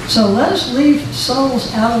 So let us leave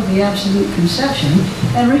souls out of the absolute conception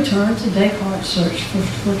and return to Descartes' search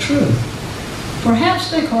for truth.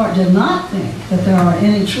 Perhaps Descartes did not think that there are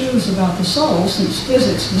any truths about the soul, since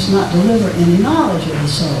physics does not deliver any knowledge of the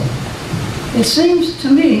soul. It seems to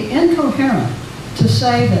me incoherent to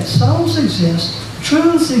say that souls exist,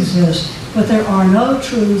 truths exist, but there are no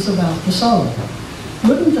truths about the soul.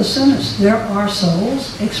 Wouldn't the sentence, "there are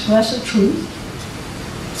souls," express a truth?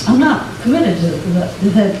 I'm not committed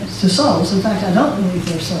to souls. In fact, I don't believe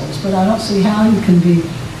they're souls, but I don't see how you can be,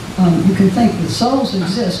 you can think that souls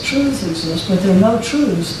exist, truths exist, but there are no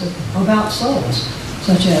truths about souls,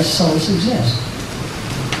 such as souls exist.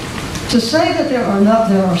 To say that there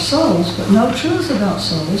are souls, but no truths about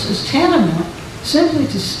souls is tantamount simply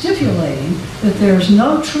to stipulating that there is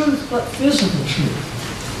no truth but physical truth.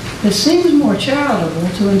 It seems more charitable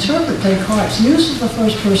to interpret Descartes' use of the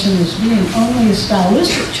first person as being only a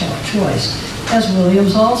stylistic choice, as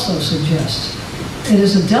Williams also suggests. It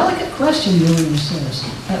is a delicate question, Williams says.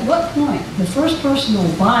 At what point the first personal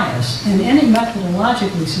bias, in any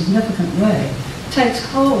methodologically significant way, takes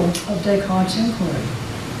hold of Descartes' inquiry?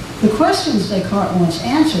 The questions Descartes wants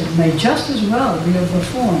answered may just as well be of the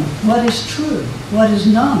form, what is true, what is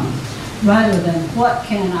known, rather than what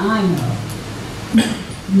can I know?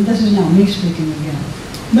 This is now me speaking again.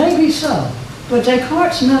 Maybe so, but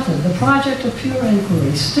Descartes' method, the project of pure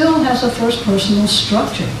inquiry, still has a first personal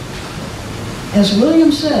structure. As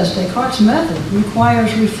Williams says, Descartes' method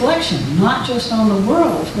requires reflection, not just on the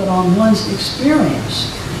world, but on one's experience.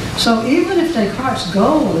 So even if Descartes'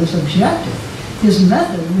 goal is objective, his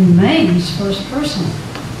method remains first personal.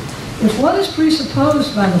 If what is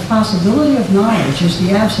presupposed by the possibility of knowledge is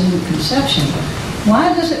the absolute conception,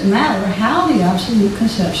 why does it matter how the absolute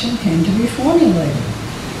conception came to be formulated?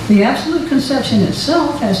 The absolute conception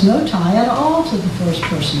itself has no tie at all to the first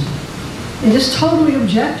person. It is totally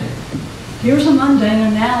objective. Here's a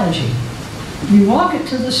mundane analogy. You walk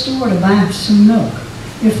into the store to buy some milk.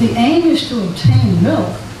 If the aim is to obtain milk,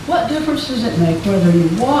 what difference does it make whether you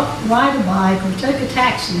walk, ride a bike, or take a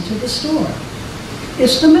taxi to the store?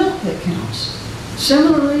 It's the milk that counts.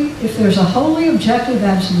 Similarly, if there's a wholly objective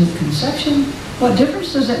absolute conception, what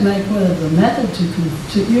difference does it make whether the method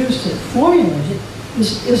to use to formulate it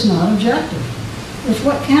is not objective? If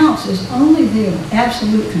what counts is only the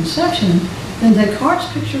absolute conception, then Descartes'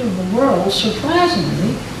 picture of the world,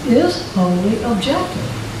 surprisingly, is wholly objective.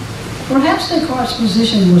 Perhaps Descartes'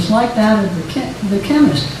 position was like that of the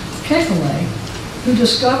chemist Raffaele, who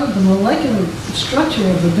discovered the molecular structure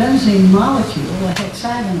of the benzene molecule, a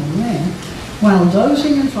hexagonal ring, while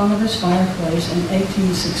dozing in front of his fireplace in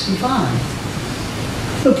 1865.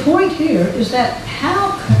 The point here is that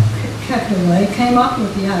how Raffaele came up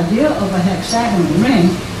with the idea of a hexagonal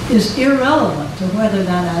ring is irrelevant to whether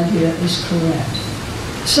that idea is correct.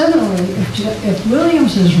 Similarly, if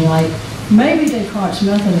Williams is right, maybe Descartes'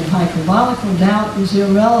 method of hyperbolical doubt is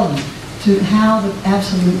irrelevant to how the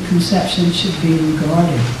absolute conception should be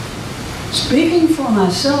regarded. Speaking for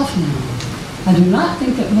myself now, I do not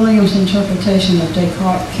think that Williams' interpretation of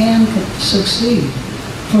Descartes can succeed,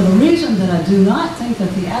 for the reason that I do not think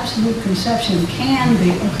that the absolute conception can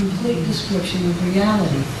be a complete description of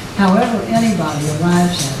reality, however anybody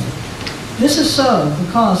arrives at it. This is so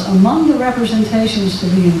because among the representations to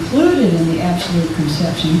be included in the absolute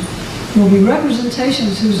conception will be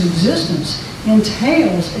representations whose existence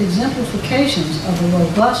entails exemplifications of a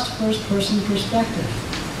robust first-person perspective.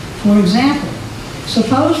 For example,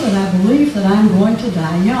 suppose that I believe that I'm going to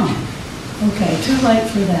die young. Okay, too late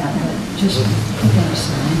for that, but just put that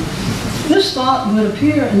aside. This thought would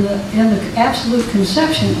appear in the absolute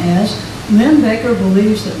conception as Lynne Baker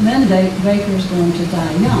believes that Lynne Baker is going to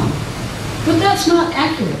die young. But that's not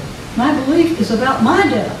accurate. My belief is about my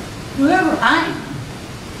death, whoever I am.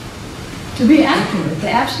 To be accurate, the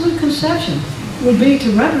absolute conception would be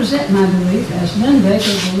to represent my belief as Lynne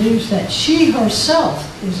Baker believes that she herself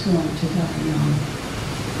is going to die young.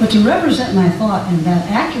 But to represent my thought in that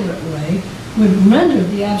accurate way would render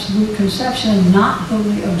the absolute conception not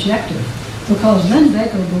wholly objective, because Lynne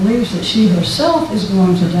Baker believes that she herself is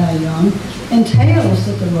going to die young entails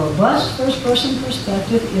that the robust first-person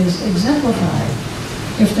perspective is exemplified.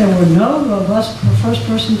 If there were no robust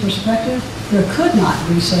first-person perspective, there could not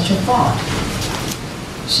be such a thought.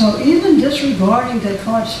 So even disregarding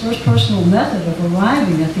Descartes' first personal method of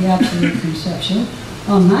arriving at the absolute conception,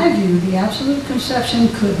 on my view, the absolute conception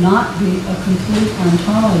could not be a complete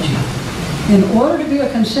ontology. In order to be a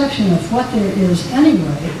conception of what there is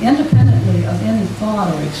anyway, independently of any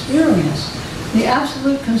thought or experience, the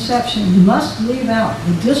absolute conception must leave out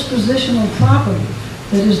the dispositional property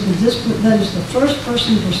that is the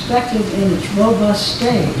first-person perspective in its robust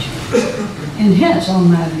stage, and hence, on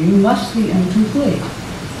my view, must be incomplete.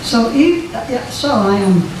 So I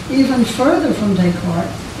am even further from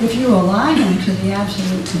Descartes if you align him to the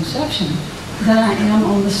absolute conception than I am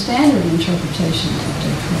on the standard interpretation of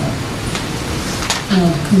Descartes.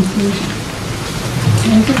 Conclusion.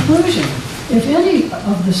 In conclusion, if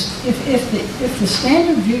the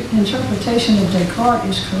standard interpretation of Descartes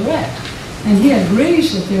is correct, and he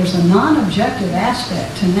agrees that there's a non-objective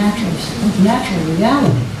aspect to natural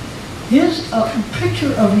reality, his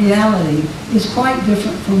picture of reality is quite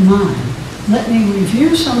different from mine. Let me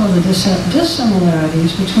review some of the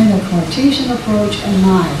dissimilarities between a Cartesian approach and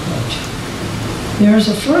my approach. There is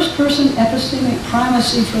a first-person epistemic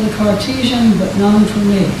primacy for the Cartesian, but none for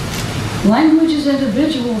me. Language is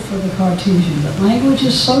individual for the Cartesian, but language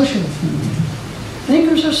is social for me.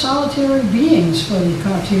 Thinkers are solitary beings for the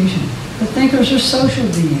Cartesian, but thinkers are social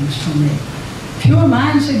beings for me. Pure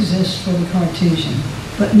minds exist for the Cartesian,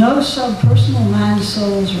 but no subpersonal minds,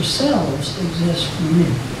 souls, or selves exist for me.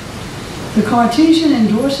 The Cartesian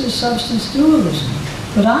endorses substance dualism,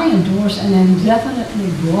 but I endorse an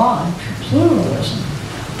indefinitely broad pluralism.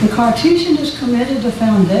 The Cartesian is committed to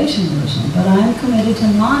foundationalism, but I am committed to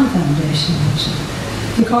non-foundationalism.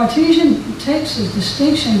 The Cartesian takes a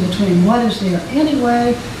distinction between what is there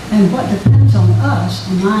anyway and what depends on us,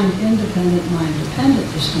 a mind-independent,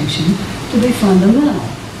 mind-dependent distinction, to be fundamental.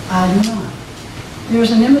 I do not. There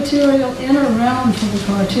is an immaterial inner realm for the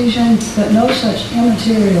Cartesian, but no such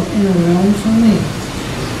immaterial inner realm for me.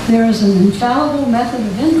 There is an infallible method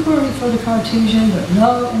of inquiry for the Cartesian, but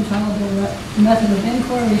no infallible method of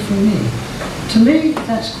inquiry for me. To me,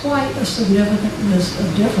 that's quite a significant list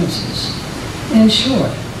of differences. In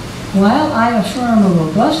short, while I affirm a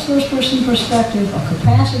robust first-person perspective, a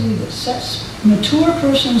capacity that sets mature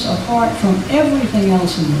persons apart from everything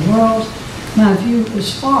else in the world, my view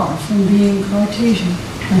is far from being Cartesian.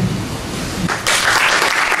 Thank you.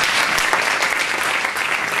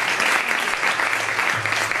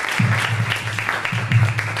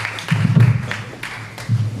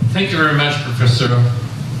 Thank you very much, Professor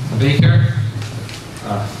Baker.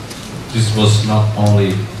 This was not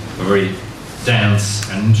only a very dense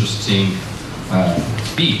and interesting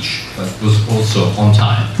speech, but it was also on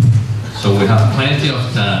time. So we have plenty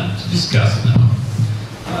of time to discuss now.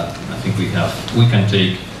 I think we can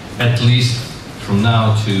take at least from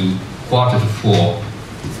now to 3:45,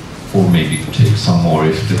 or maybe take some more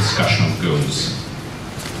if the discussion goes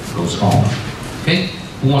on. Okay,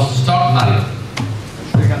 who wants to start? Mario.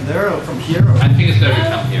 Should I come there or from here? Or? I think it's better to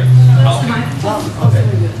come here.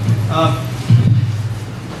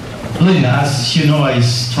 Lynne, as you know, I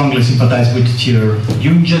strongly sympathize with your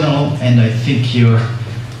Jungianal, and I think your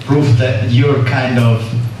proof that your kind of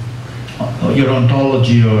your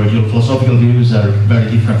ontology or your philosophical views are very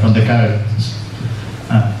different from Descartes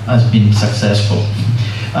has been successful.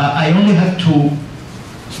 I only have two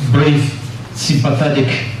brief sympathetic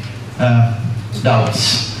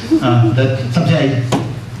doubts.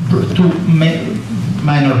 Two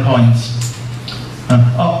minor points.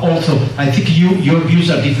 Also, I think your views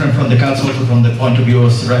are different from Descartes also from the point of view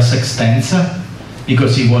of res extensa,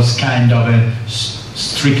 because he was kind of a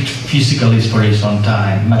strict physicalist for his own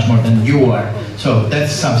time, much more than you are. So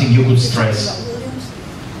that's something you could stress.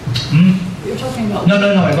 You're talking about... No,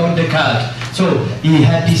 about Descartes. So he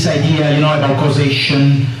had this idea, about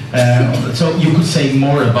causation. So you could say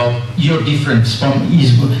more about your difference from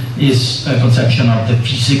his conception of the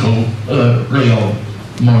physical real,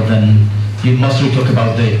 more than you mostly talk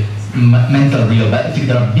about the mental real. But I think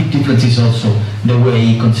there are big differences also the way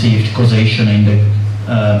he conceived causation in the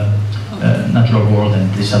natural world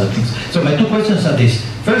and these other things. So my two questions are this.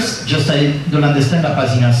 First, just I don't understand a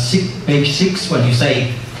passage on page 6 when you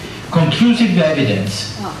say conclusive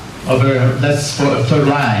evidence that's for a third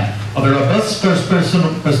line, of a robust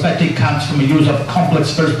first-person perspective comes from a use of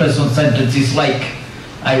complex first-person sentences like,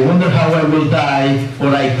 I wonder how I will die,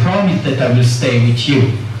 or I promise that I will stay with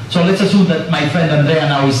you. So let's assume that my friend Andrea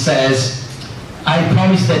now says, I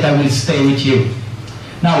promise that I will stay with you.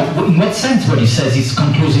 Now, in what sense what he says is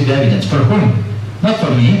conclusive evidence? For whom? Not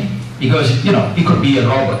for me, because, it could be a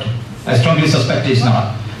robot. I strongly suspect it's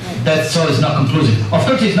not. So it's not conclusive. Of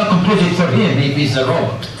course, it's not conclusive for him if he's a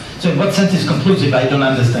robot. So in what sense is conclusive? I don't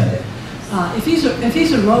understand it. if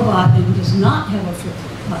he's a robot and does not have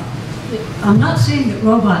I'm not saying that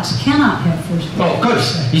robots cannot have first person. Well, of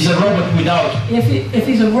course, he's a robot without. If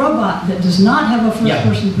he's a robot that does not have a first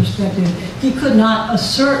person perspective, he could not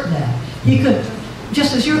assert that. He could,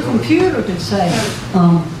 just as your computer could say,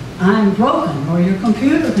 I'm broken, or your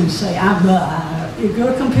computer can say,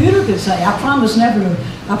 your computer could say, I promise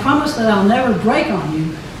that I'll never break on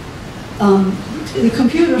you. The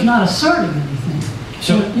computer's not asserting anything.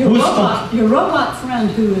 So your robot friend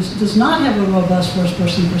who does not have a robust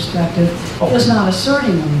first-person perspective is not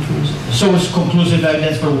asserting anything. So it's conclusive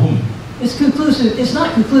evidence for whom? It's conclusive. It's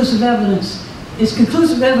not conclusive evidence. It's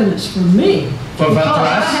conclusive evidence for me because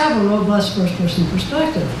I have a robust first-person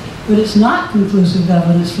perspective. But it's not conclusive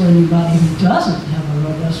evidence for anybody who doesn't have a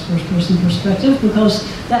robust first-person perspective, because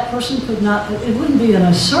that person could not. It wouldn't be an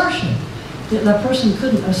assertion. That person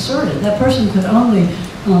couldn't assert it. That person could only.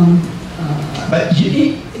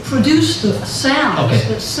 Produce the sounds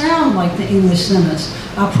that sound like the English sentence,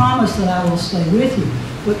 I promise that I will stay with you,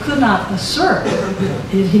 but could not assert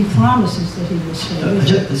if he promises that he will stay with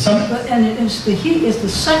you. And it's the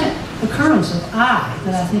second occurrence of I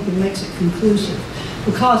that I think it makes it conclusive.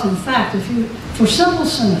 Because in fact, for simple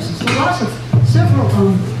sentences, several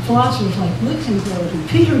philosophers like Lichtenberg and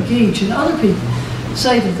Peter Geach and other people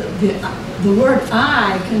say that the word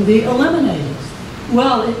I can be eliminated.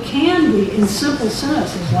 Well, it can be in simple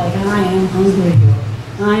sentences like I am hungry,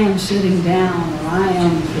 or I am sitting down, or I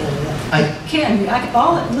am. It can be.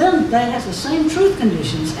 Lynne, that has the same truth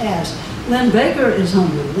conditions as Lynne Baker is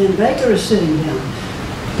hungry, Lynne Baker is sitting down.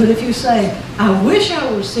 But if you say, I wish I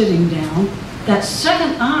were sitting down, that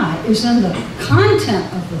second I is in the content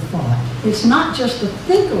of the thought. It's not just the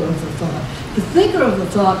thinker of the thought. The thinker of the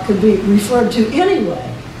thought could be referred to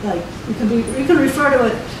anyway. Like you can refer to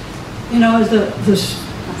it. As the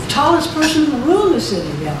tallest person in the room is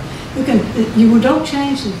sitting down. You don't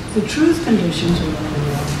change the truth conditions or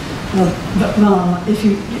whatever. But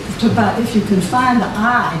if you can find the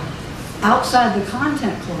I outside the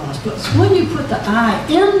content clause, but when you put the I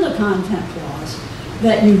in the content clause,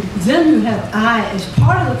 then you have I as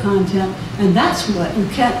part of the content, and that's what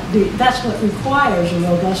requires a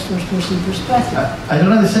robust first-person perspective. I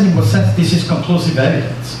don't understand in what sense this is conclusive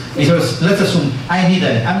evidence. Because let's assume I need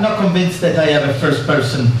it. I'm not convinced that I have a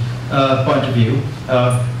first-person point of view,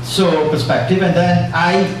 perspective, and then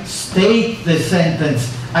I state the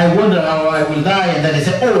sentence, I wonder how I will die, and then I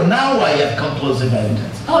say, oh, now I have conclusive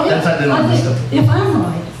evidence. Oh, yeah. That's how they don't understand. If I'm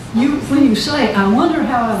right, when you say, I wonder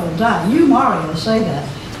how I will die, you, Mario, say that.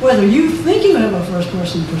 Whether you think you have a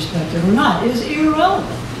first-person perspective or not is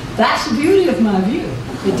irrelevant. That's the beauty of my view.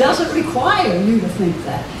 It doesn't require you to think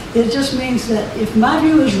that. It just means that if my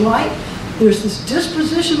view is right, there's this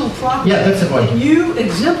dispositional property that you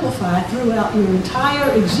exemplify throughout your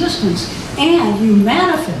entire existence, and you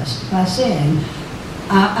manifest by saying,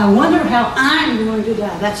 I wonder how I'm going to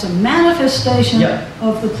die. That's a manifestation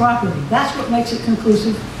of the property. That's what makes it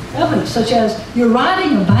conclusive evidence, such as you're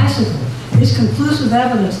riding a bicycle is conclusive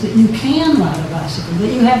evidence that you can ride a bicycle,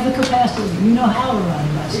 that you have the capacity, you know how to ride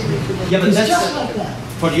a bicycle. Yeah, but it's that's just like that.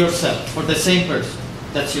 For yourself, for the same person.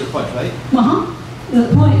 That's your point, right? My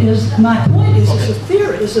point is,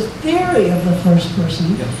 it's a theory of the first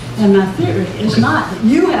person, and my theory is not that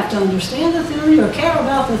you have to understand the theory or care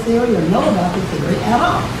about the theory or know about the theory at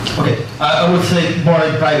all. Okay, I would say more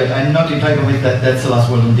in private. I'm not entirely convinced that that's the last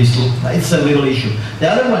word on this. It's a little issue. The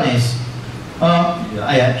other one is,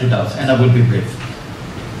 I had 2 doubts, and I will be brief.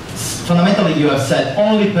 Fundamentally, you have said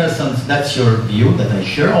only persons, that's your view that I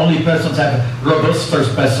share, only persons have robust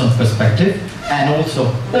first-person perspective, and also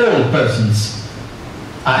all persons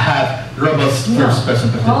have robust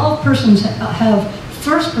first-person perspective. All persons have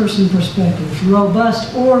first-person perspectives,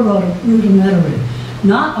 robust or rudimentary.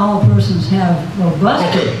 Not all persons have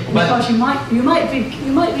robust, because you might be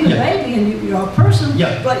a baby and you're a person,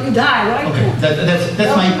 but you die right then.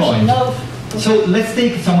 That's my point. So let's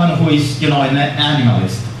take someone who is, an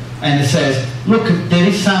animalist, and says, look, there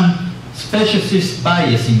is some speciesist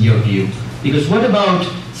bias in your view, because what about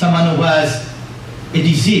someone who has a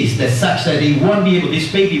disease that's such that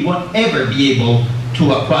this baby won't ever be able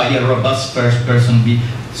to acquire a robust first-person view?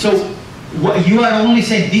 So you are only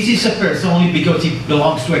saying this is a person only because it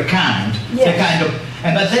belongs to a kind,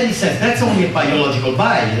 but then he says that's only a biological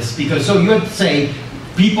bias, because so you would say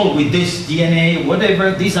people with this DNA,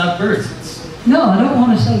 whatever, these are persons. No, I don't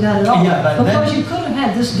want to say that at all. Because you could have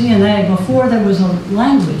had this DNA before there was a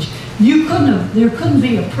language. There couldn't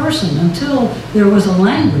be a person until there was a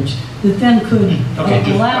language that then could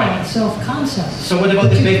allow self-concept. So what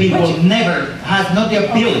about the baby who has not the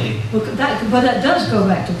ability? But that does go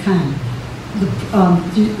back to kind.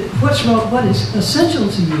 what is essential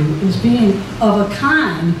to you is being of a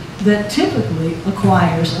kind that typically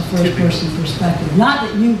acquires a first-person perspective. Not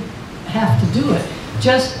that you have to do it,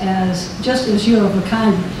 just as you're of a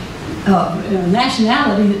kind of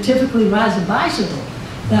nationality that typically rides a bicycle.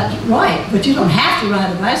 That's right, but you don't have to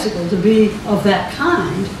ride a bicycle to be of that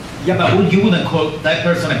kind. Yeah, but you wouldn't call that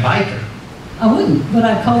person a biker. I wouldn't, but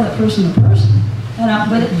I'd call that person a person.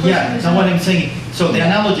 Yeah, now what I'm saying, so the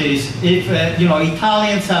analogy is, if,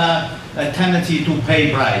 Italians have a tendency to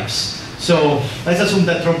pay bribes. So let's assume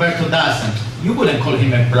that Roberto doesn't. You wouldn't call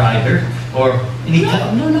him a briber, or in No,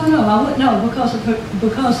 I wouldn't, no,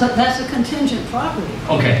 because that's a contingent property.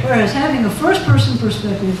 Okay. Whereas having a first-person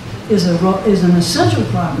perspective is an essential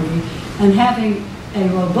property, and having a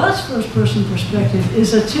robust first-person perspective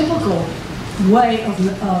is a typical way of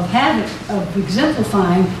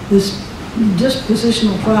exemplifying this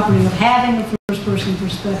dispositional property of having a first-person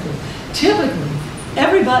perspective. Typically,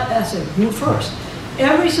 every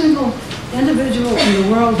single individual in the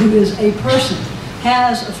world who is a person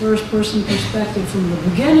has a first-person perspective from the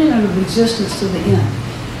beginning of existence to the end.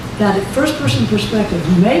 That first-person perspective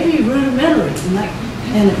may be rudimentary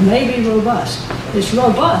and it may be robust. It's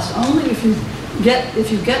robust only if you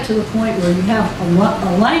get to the point where you have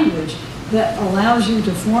a language that allows you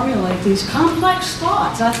to formulate these complex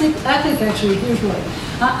thoughts. I think actually, here's what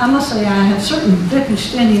I must say. I have certain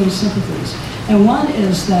Wittgensteinian sympathies, and one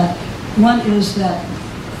is that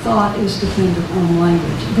thought is dependent on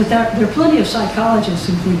language. But there are plenty of psychologists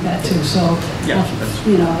who think that too. So yeah,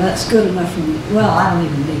 that's good enough for me. Well, I don't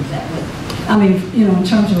even need that, but I mean, in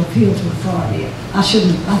terms of appeal to authority, I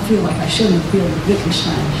feel like I shouldn't appeal to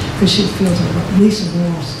Wittgenstein because she appeals to Lisa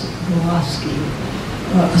Borowski.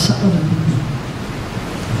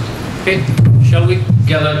 Okay, shall we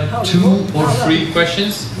gather 2 or 3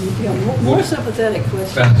 questions? Yeah, more sympathetic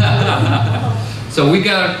questions. So we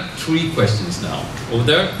got 3 questions now. Over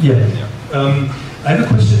there? Yeah. I have a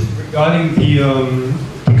question regarding the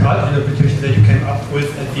Descartes interpretation that you came up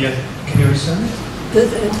with at the end. Can you understand it? The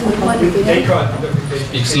Descartes interpretation.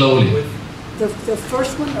 Speak slowly. The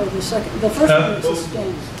first one or the second? The first one is the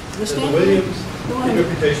stand. The stand. Williams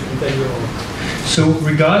interpretation, and then your own.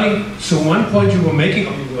 So one point you were making,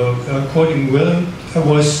 quoting William,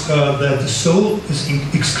 was that the soul is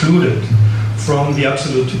excluded from the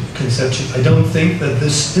absolute conception. I don't think that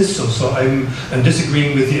this is so. So I'm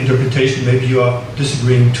disagreeing with the interpretation. Maybe you are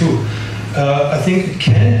disagreeing too. I think it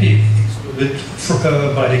can be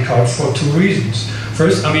excluded by Descartes for 2 reasons.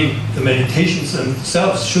 First, I mean, the meditations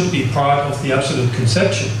themselves should be part of the absolute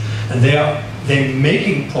conception, and they're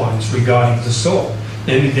making points regarding the soul.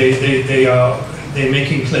 And they're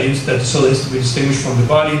making claims that the soul has to be distinguished from the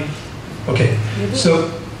body. Okay,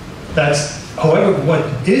 so that's. However, what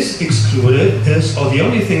is excluded is, or the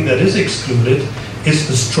only thing that is excluded, is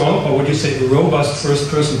a strong, or what you say, a robust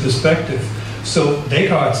first-person perspective. So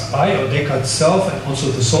Descartes' I, or Descartes' self, and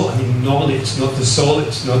also the soul. I mean, normally it's not the soul,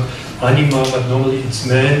 it's not anima, but normally it's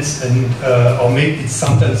man's, and or maybe it's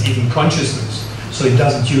sometimes even consciousness. So he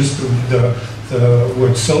doesn't use the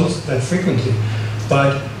word soul that frequently,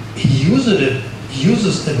 but he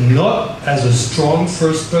uses it not as a strong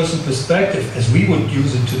first-person perspective as we would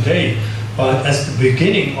use it today, but as the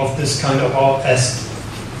beginning of this kind of,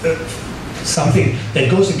 something that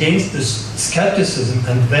goes against this skepticism.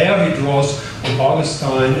 And there he draws on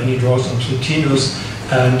Augustine and he draws on Plotinus,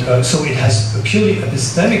 and so it has a purely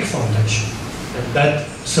epistemic foundation. And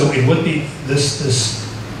so it would be this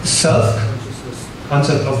self-consciousness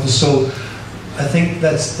concept of the soul. I think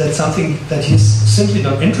that's something that he's simply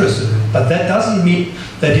not interested in. But that doesn't mean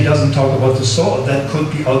that he doesn't talk about the soul. That could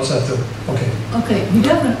be outside the. Okay. Okay. You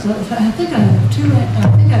definitely. I think I have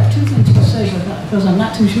 2 things to say because I'm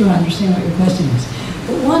not too sure I understand what your question is.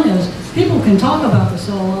 But one is, people can talk about the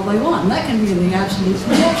soul all they want, and that can be in the absolute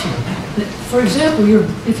conception. For example,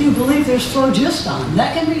 if you believe there's phlogiston,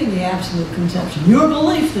 that can be in the absolute conception. Your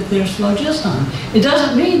belief that there's phlogiston. It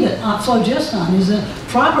doesn't mean that phlogiston is a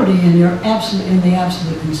property in the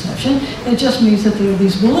absolute conception. It just means that there are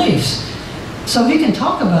these beliefs. So he can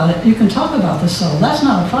talk about it. You can talk about the soul. That's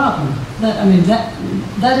not a problem. That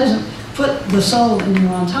doesn't put the soul in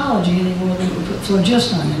your ontology any more than it would put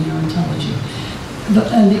phlogiston in your ontology.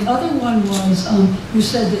 And the other one was, you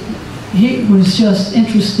said that he was just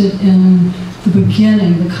interested in the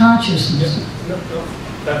beginning, the consciousness. No.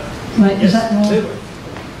 Right, is that wrong?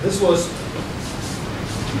 This was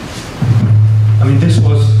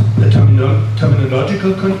a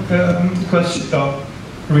terminological question,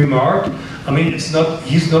 remark. I mean, he's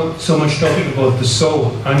not so much talking about the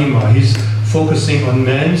soul, anima. He's focusing on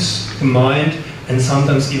man's mind and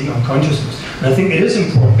sometimes even on consciousness. And I think it is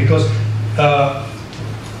important because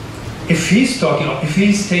if he's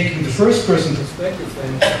taking the first-person perspective,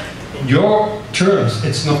 then in your terms,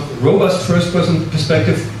 it's not the robust first-person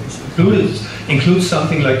perspective, which includes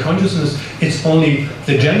something like consciousness. It's only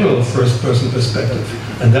the general first-person perspective,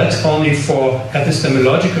 and that's only for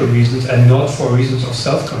epistemological reasons and not for reasons of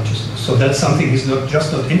self-consciousness. So that's something he's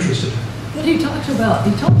just not interested in. But he talks about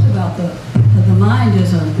the mind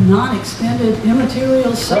as a non-extended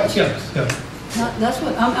immaterial substance. Right, yeah. That's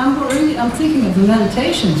what I'm thinking of the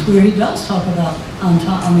meditations where he does talk about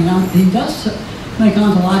he does make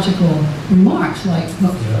ontological remarks like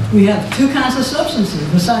we have two kinds of substances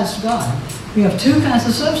besides God. We have two kinds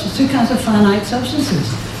of substances, two kinds of finite substances.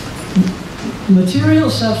 Material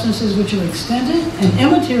substances which are extended and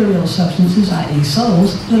immaterial substances, i.e.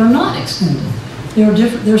 souls, that are not extended.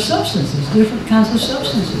 They're substances, different kinds of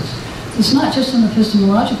substances. It's not just an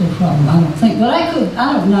epistemological problem, I don't think. But I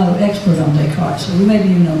don't know expert on Descartes, so maybe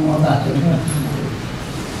you know more about Descartes.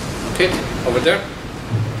 Okay, over there.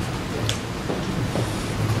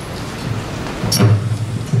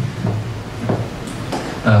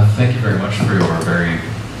 Thank you very much for your very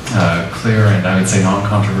clear and I would say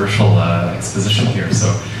non-controversial exposition here. So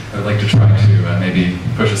I would like to try to maybe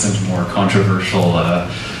push us into more controversial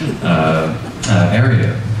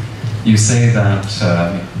area. You say that,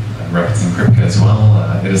 referencing Kripke as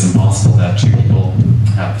well, it is impossible that two people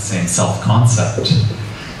have the same self-concept.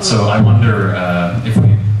 So I wonder if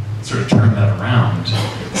we sort of turn that around.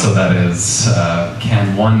 So that is,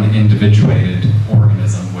 can one individuated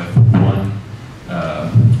organism with one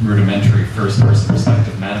rudimentary first-person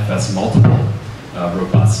perspective manifest multiple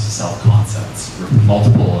robust self-concepts,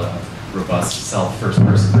 multiple robust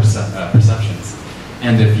first-person perceptions?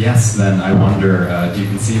 And if yes, then I wonder, do you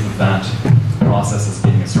conceive of that process as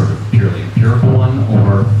being a sort of purely empirical one,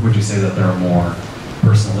 or would you say that there are more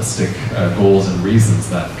personalistic goals and reasons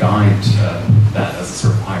that guide that as a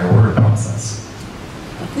sort of higher order process?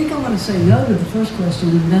 I think I want to say no to the first question,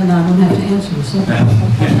 and then I won't have to answer the second.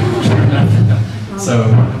 So,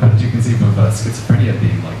 do you conceive of schizophrenia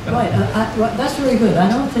being like that? Right, that's very good. I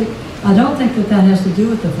don't think that has to do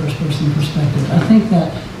with the first-person perspective. I think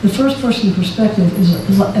that the first-person perspective is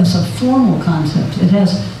a formal concept. It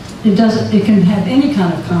can have any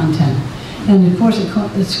kind of content, and of course,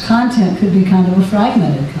 its content could be kind of a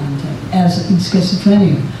fragmented content, as in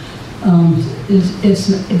schizophrenia.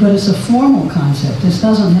 But it's a formal concept.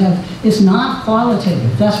 It's not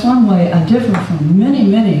qualitative. That's one way I differ from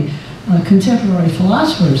many contemporary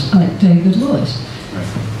philosophers like David Lewis.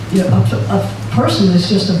 A person is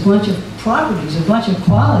just a bunch of properties, a bunch of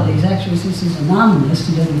qualities. Actually, since he's a nominalist,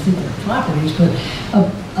 he doesn't think they're properties, but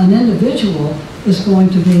an individual is going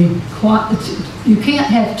to be, you can't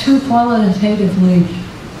have two qualitatively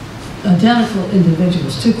identical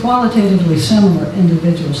individuals, two qualitatively similar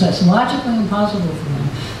individuals. That's logically impossible for them.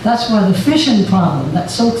 That's why the fission problem, that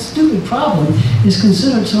so stupid problem, is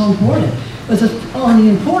considered so important. But it's only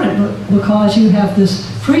important because you have this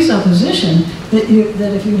presupposition that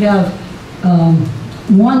if you have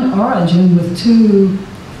one origin with two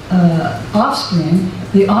offspring,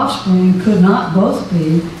 the offspring could not both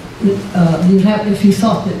be. If you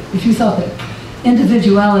thought that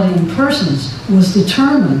individuality in persons was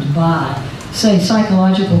determined by, say,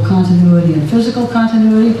 psychological continuity and physical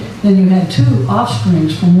continuity, then you had two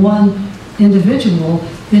offsprings from one individual,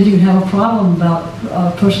 then you'd have a problem about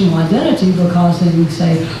personal identity, because then you'd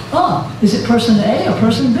say, oh, is it person A or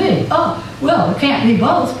person B? Oh, well, it can't be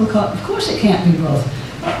both, because of course it can't be both.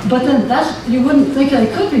 But then you wouldn't think they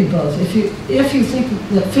could be both if you think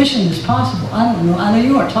that fission is possible. I don't know. I know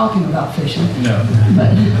you aren't talking about fission. No.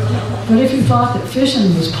 But if you thought that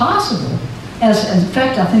fission was possible, as in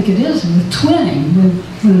fact I think it is with twinning,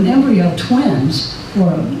 when an embryo twins,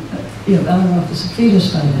 or I don't know if it's a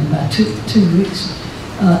fetus by then, about two weeks,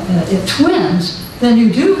 it twins, then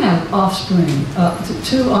you do have offspring,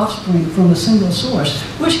 two offspring from a single source,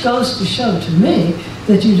 which goes to show to me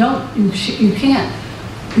that you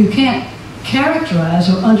can't characterize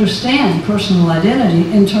or understand personal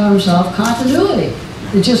identity in terms of continuity.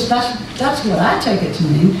 That's what I take it to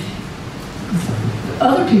mean.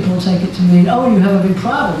 Other people take it to mean, oh, you have a big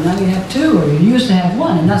problem, now you have two, or you used to have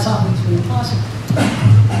one, and that's obviously impossible.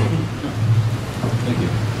 Thank you.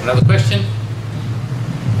 Another question?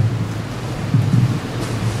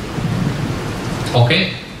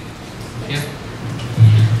 Okay. Yeah.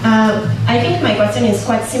 I think my question is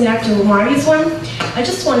quite similar to Mari's one. I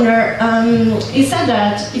just wonder, you said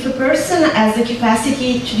that if a person has the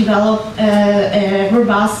capacity to develop a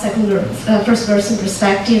robust first-person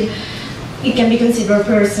perspective, it can be considered a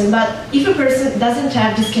person. But if a person doesn't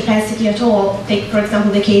have this capacity at all, take for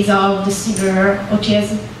example the case of the severe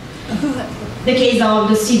autism, The case of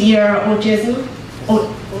the severe autism?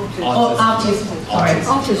 Autism. Sorry.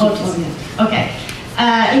 Autism. Okay.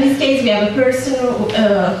 In this case, we have a person,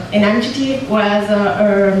 an entity who has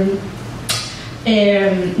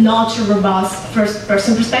not a robust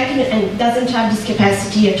first-person perspective and doesn't have this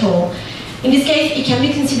capacity at all. In this case, it can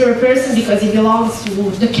be considered a person because it belongs to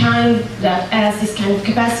the kind that has this kind of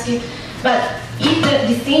capacity. But if the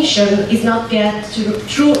distinction is not get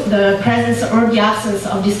through the presence or the absence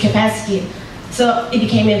of this capacity, so it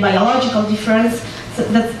became a biological difference. So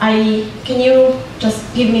can you just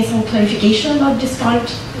give me some clarification about this part?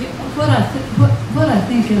 What I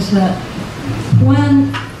think is that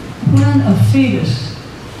when a fetus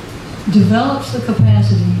develops the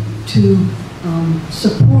capacity to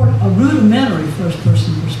support a rudimentary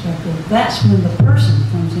first-person perspective, that's when the person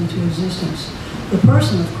comes into existence. The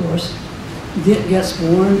person, of course, gets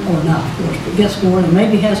born, or not of course, but gets born and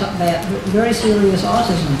maybe has very serious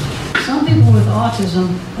autism. Some people with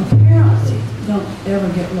autism apparently don't ever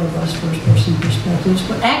get robust first-person perspectives,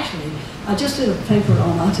 but actually, I just did a paper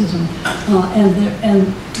on autism, and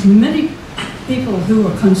many people who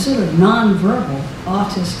are considered non-verbal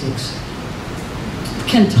autistics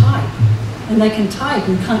can type, and they can type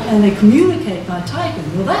and they communicate by typing.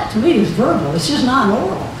 Well, that to me is verbal. It's just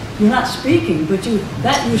non-oral. You're not speaking, but you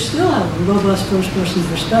still have a robust first-person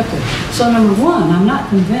perspective. So number one, I'm not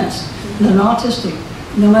convinced that an autistic,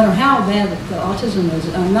 no matter how bad the autism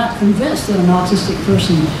is, I'm not convinced that an autistic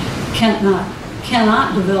person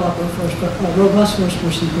cannot develop a robust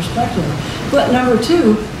first-person perspective. But number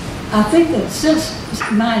two, I think that since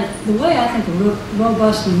the way I think of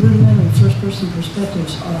robust and rudimentary first-person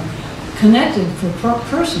perspectives are connected for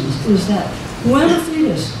persons is that when a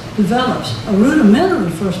fetus develops a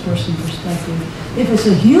rudimentary first-person perspective, if it's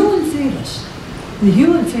a human fetus, the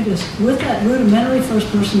human fetus with that rudimentary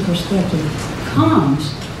first-person perspective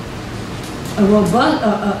comes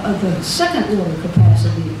the second-order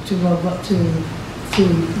capacity to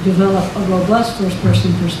develop a robust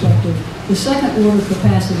first-person perspective. The second-order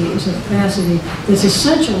capacity is a capacity that's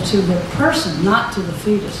essential to the person, not to the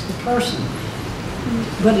fetus, the person.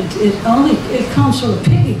 But it comes sort of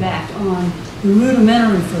piggybacked on the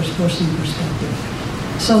rudimentary first-person perspective.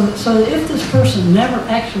 So if this person never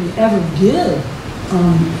actually ever did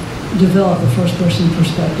develop a first-person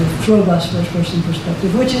perspective, robust first-person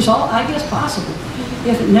perspective, which is all, I guess, possible.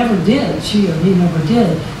 If it never did, she or he never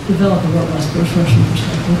did develop a robust first-person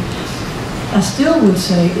perspective, I still would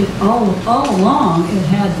say all along it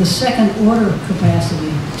had the second-order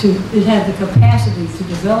capacity it had the capacity to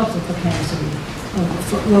develop the capacity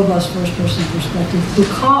of a robust first-person perspective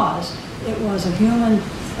because it was a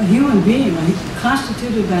human being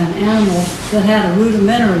constituted by an animal that had a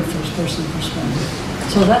rudimentary first-person perspective.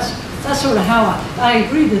 So that's sort of how I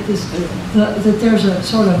agree that that there's a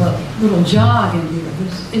sort of a little jog in here.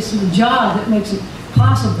 It's the jog that makes it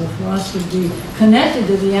possible for us to be connected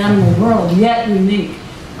to the animal world, yet unique,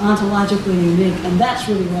 ontologically unique, and that's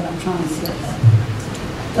really what I'm trying to get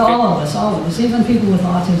at. All of us, even people with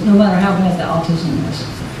autism, no matter how bad the autism is.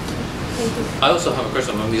 I also have a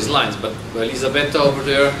question along these lines, but Elisabetta over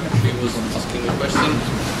there, she was asking a question.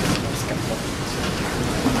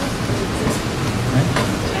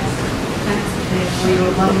 For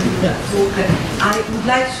your wonderful talk. I would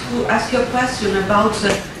like to ask you a question about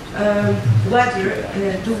whether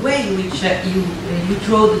the way in which you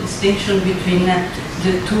draw the distinction between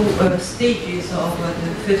the two stages of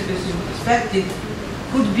the first-person perspective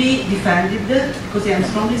could be defended, because I am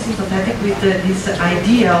strongly sympathetic with this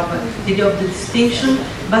idea of the distinction,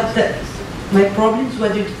 but my problem is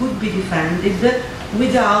whether it could be defended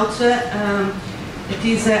without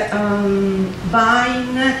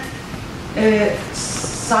buying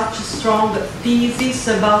such a strong thesis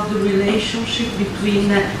about the relationship between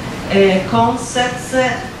concepts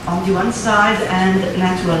on the one side and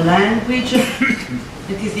natural language.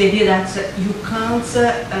 That is the idea that you can't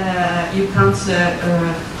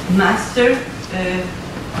master,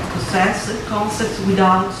 possess concepts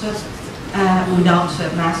without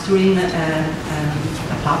mastering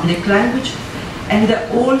a public language. And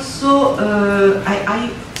also, I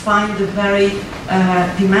find very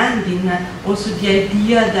demanding also the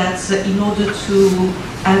idea that in order to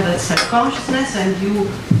have a self-consciousness, and you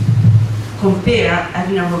compare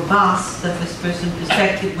having a robust first-person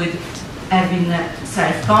perspective with having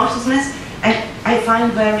self-consciousness, I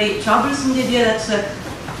find very troublesome the idea that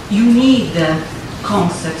you need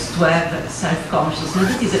concepts to have self-consciousness.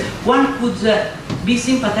 That is, one could be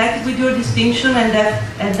sympathetic with your distinction and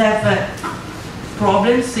have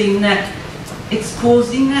problems in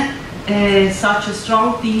exposing such a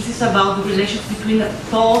strong thesis about the relationship between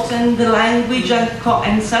thought and the language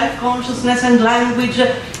and self-consciousness and language.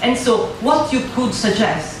 And so what you could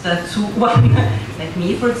suggest to one like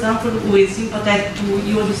me, for example, who is sympathetic to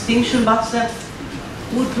your distinction but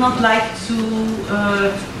would not like to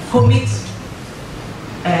commit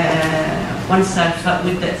oneself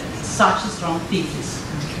with such a strong thesis?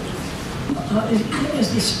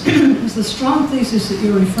 Is the strong thesis that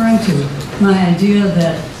you're referring to my idea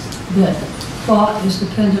that thought is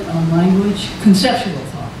dependent on language, conceptual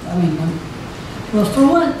thought? I mean, well, for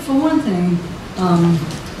one thing,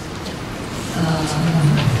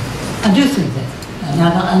 I do think that,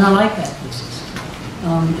 and I like that thesis.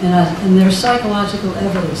 And there's psychological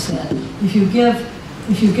evidence that if you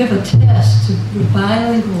give a test to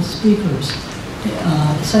bilingual speakers,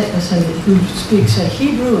 say who speak, say,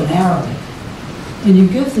 Hebrew and Arabic, and you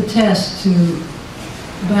give the test to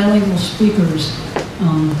bilingual speakers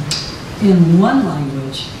in one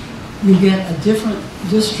language, you get a different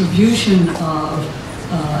distribution of,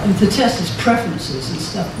 if the test is preferences and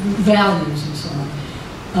stuff, values and so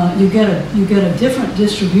on, you get a different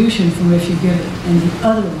distribution from if you give it in the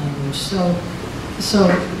other language. So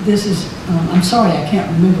this is, I'm sorry, I can't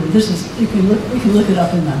remember. This is, we can look it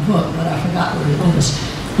up in my book, but I forgot where it is.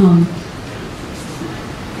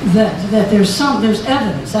 That there's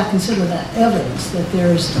evidence. I consider that evidence that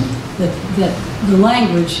that the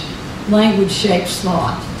language shapes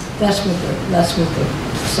thought. That's what the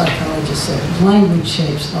psychologist said. Language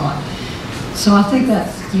shapes thought. So I think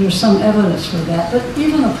that there's some evidence for that. But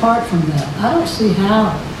even apart from that, I don't see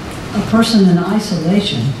how a person in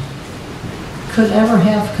isolation could ever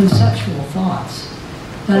have conceptual thoughts.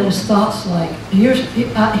 That is, thoughts like, here's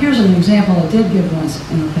an example I did give once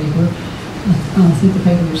in a paper. I think the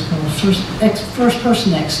paper was called First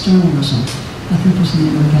Person Externalism, I think was the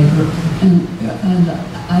name of the paper. And the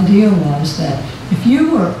idea was that if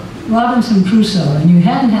you were Robinson Crusoe and you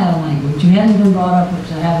hadn't had a language, you hadn't been brought up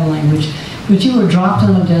to have a language, but you were dropped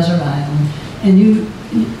on a desert island, and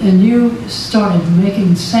you started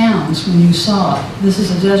making sounds when you saw it. This is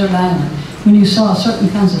a desert island. When you saw certain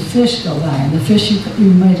kinds of fish go by, and the fish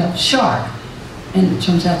you made up shark, and it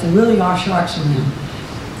turns out there really are sharks around.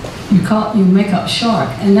 You make up shark,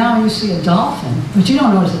 and now you see a dolphin, but you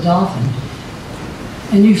don't know it's a dolphin,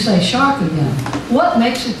 and you say shark again. What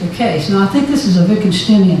makes it the case? Now I think this is a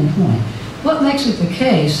Wittgensteinian point. What makes it the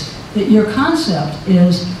case that your concept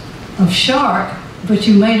is of shark, but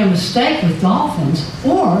you made a mistake with dolphins?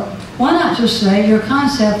 Or why not just say your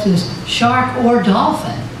concept is shark or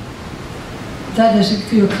dolphin? That is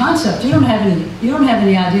your concept. You don't have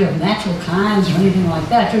any idea of natural kinds or anything like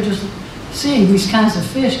that. You're just seeing these kinds of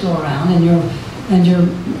fish go around, and you're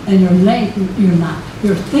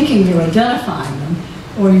thinking you're identifying them,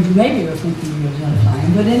 or maybe you're thinking you're identifying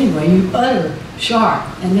them. But anyway, you utter shark,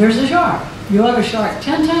 and there's a shark. You utter shark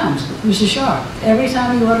 10 times. There's a shark. Every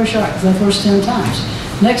time you utter shark, the first 10 times.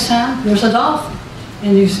 Next time, there's a dolphin,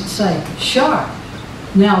 and you say shark.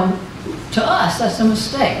 Now, to us, that's a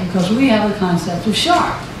mistake, because we have a concept of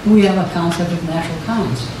shark. We have a concept of natural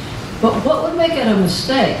kinds. But what would make it a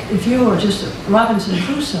mistake if you were just Robinson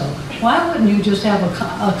Crusoe? Why wouldn't you just have a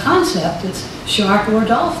concept that's shark or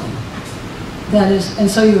dolphin? That is, and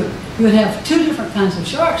so you would have two different kinds of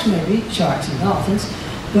sharks, maybe, sharks and dolphins,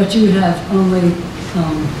 but you would have only,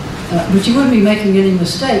 but you wouldn't be making any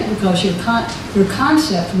mistake, because your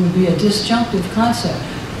concept would be a disjunctive concept.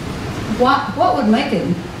 What would make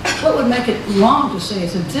it wrong to say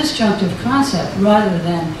it's a disjunctive concept rather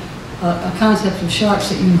than a concept of sharks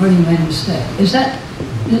that you've already made a mistake? Does that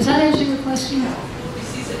answer your question?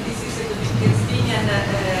 This is a Wittgensteinian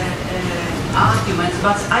argument,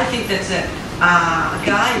 but I think that a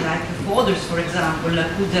guy like Fodors, for example,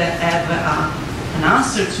 could have an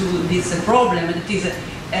answer to this problem. That is,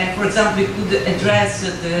 for example, we could address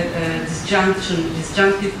the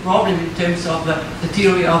disjunctive problem in terms of the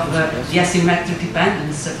theory of the asymmetric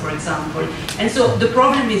dependence, for example. And so the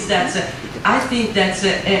problem is that I think that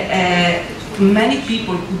many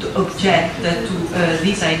people could object to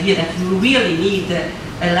this idea that you really need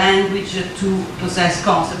a language to possess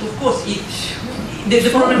concept. Of course, the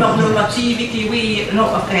problem of normativity,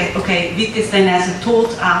 okay, Wittgenstein has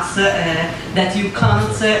taught us that you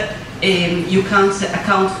can't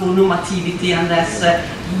account for normativity unless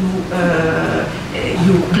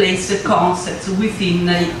you place concepts within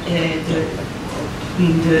the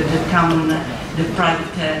common, the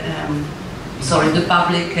private,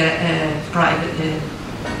 the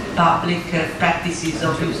public practices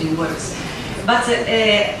of using words. But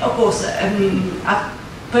of course,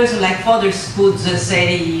 person like others would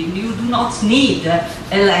say, you do not need a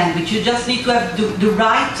language, you just need to have the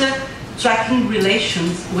right tracking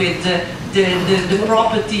relations with the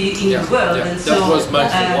property in the world. Yeah. And that so, was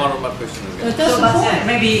one of my questions. But that's the point.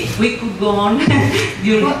 Maybe we could go on.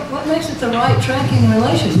 What makes it the right tracking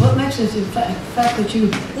relation? What makes it the fact that you,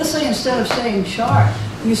 let's say instead of saying shark,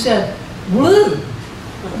 you said blue,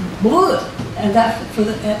 blue, and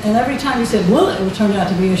and every time you said blue, it will turn out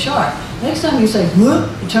to be a shark. Next time you say blue,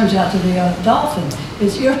 it turns out to be a dolphin.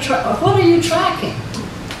 It's your what are you tracking?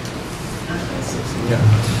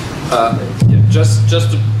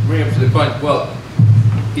 Just to bring up to the point, well,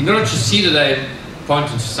 in order to see that I'm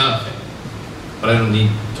pointing to something, but I don't need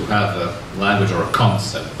to have a language or a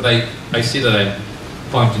concept, but I see that I'm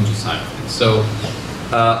pointing to something. So,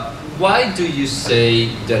 why do you say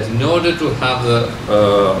that in order to have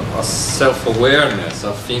a self-awareness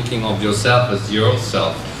of thinking of yourself as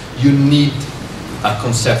yourself, you need a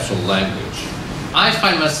conceptual language? I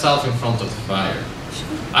find myself in front of the fire.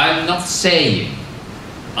 I'm not saying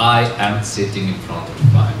I am sitting in front of the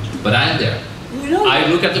fire, but I'm there. I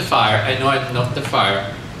look at the fire, I know I'm not the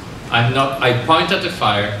fire. I point at the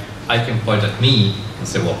fire, I can point at me and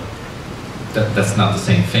say, well, that's not the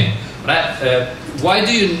same thing. But why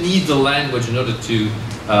do you need the language in order to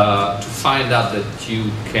find out that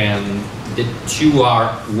you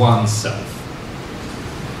are oneself?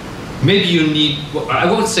 Maybe you need, I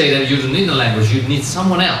won't say that you don't need a language, you need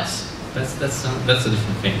someone else. That's a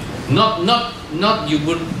different thing. Not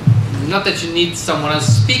that you need someone else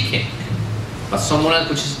speaking, but someone else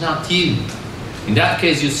which is not you. In that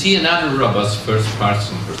case, you see another robot's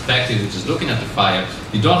first-person perspective, which is looking at the fire.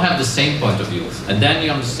 You don't have the same point of view, and then you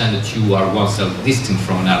understand that you are oneself, distinct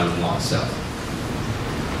from another oneself.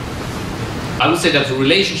 I would say that the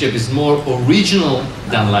relationship is more original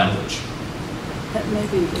than language. That may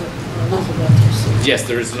be another. Yes,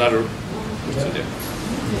 there is another.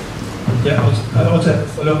 Yeah, I also have to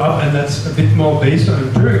follow up, and that's a bit more based on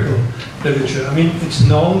empirical literature. I mean, it's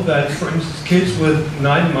known that, for instance, kids with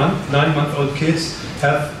 9-month-old kids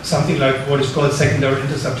have something like what is called secondary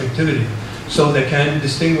intersubjectivity. So they can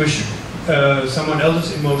distinguish someone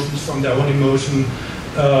else's emotions from their own emotion.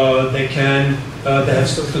 They have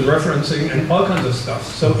social referencing and all kinds of stuff.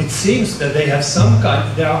 So it seems that they have some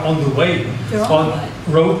kind, they are on the way to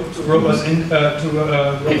robots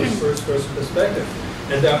first-person perspective.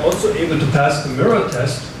 And they're also able to pass the mirror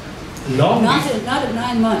test long not at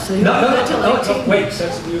 9 months. So no, wait,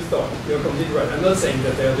 that's a new thought. You're completely right. I'm not saying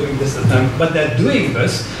that they're doing this at the time, but they're doing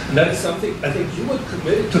this, and that is something I think you would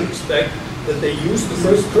commit to expect, that they use the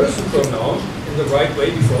first person pronoun in the right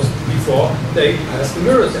way before they pass the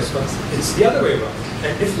mirror test. But it's the other way around.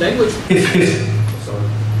 And if language that's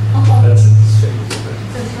it.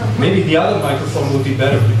 Maybe the other microphone would be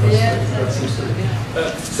better, because that seems to be.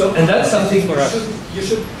 And that's something you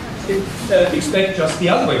should expect just the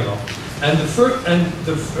other way around. And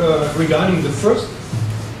regarding the first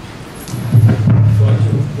point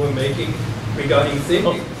you were making regarding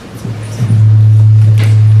thinking.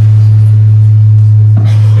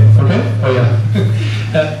 Okay. Oh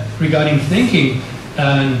yeah. Regarding thinking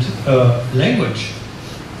and language.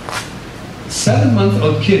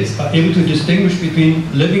 7-month-old kids are able to distinguish between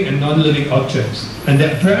living and non-living objects, and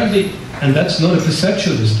they apparently. And that's not a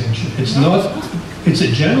perceptual distinction. It's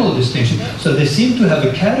a general distinction. So they seem to have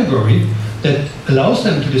a category that allows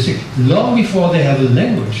them to distinguish long before they have a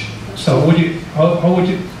language. So how would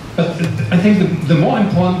you, but I think the more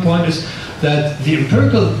important point is that the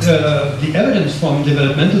empirical, the evidence from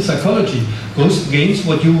developmental psychology goes against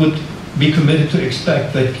what you would be committed to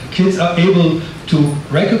expect, that kids are able to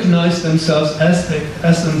recognize themselves as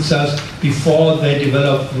themselves before they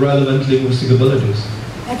develop relevant linguistic abilities.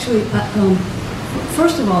 Actually,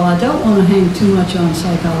 first of all, I don't want to hang too much on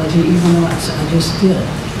psychology, even though I just did.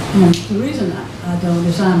 The reason I don't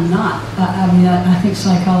is I'm not. I think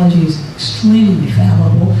psychology is extremely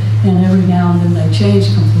fallible, and every now and then they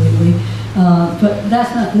change completely. But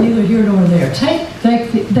that's not neither here nor there.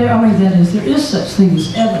 There is such thing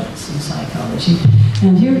as evidence in psychology,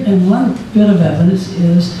 and one bit of evidence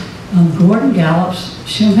is Gordon Gallup's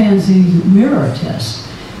chimpanzee mirror test.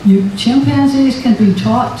 Chimpanzees can be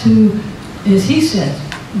taught to, as he said,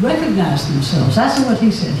 recognize themselves. That's what he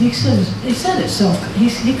said. He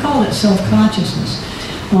called it self-consciousness.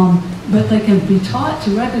 But they can be taught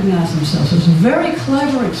to recognize themselves. It was a very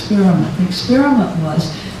clever experiment. The experiment was,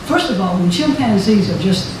 first of all, when chimpanzees are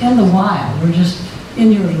just in the wild, or just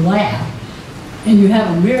in your lab, and you have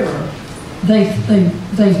a mirror, they think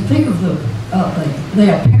of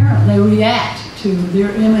they react to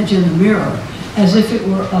their image in the mirror as if it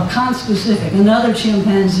were a conspecific, another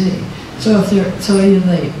chimpanzee. So if they're, so either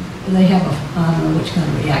they have a, I don't know which kind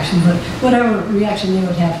of reaction, but whatever reaction they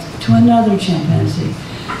would have to another chimpanzee.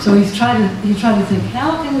 So he tried to think,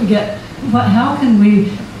 how can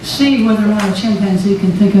we see whether or not a chimpanzee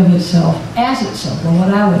can think of itself as itself, or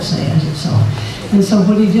what I would say as itself. And so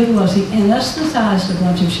what he did was he anesthetized a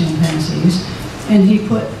bunch of chimpanzees, and he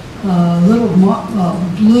put little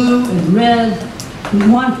blue and red,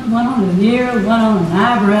 one on an ear, one on an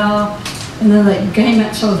eyebrow, and then they came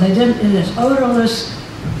out, so they didn't, in this odorless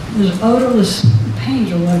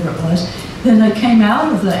paint or whatever it was. Then they came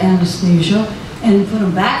out of the anesthesia and put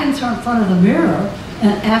them back in front of the mirror,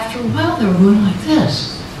 and after a while they were going like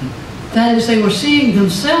this. That is, they were seeing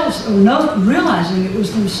themselves, or realizing it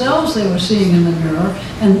was themselves they were seeing in the mirror,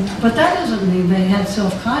 but that doesn't mean they had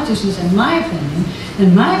self-consciousness, in my opinion.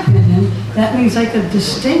 In my opinion, that means they could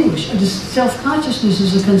distinguish. Self-consciousness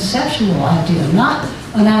is a conceptual idea, not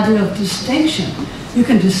an idea of distinction. You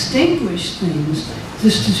can distinguish things. To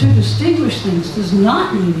distinguish things does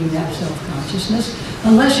not mean you have self-consciousness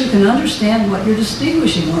unless you can understand what you're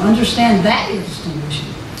distinguishing, or understand that you're distinguishing.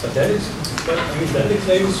 But that is, I mean, that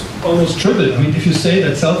claim is almost trivial. I mean, if you say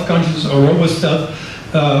that self-consciousness or robust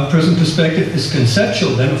self-person perspective is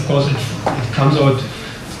conceptual, then of course it comes out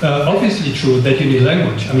obviously true that you need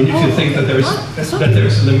language. I mean, if you think that there is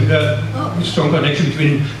a strong connection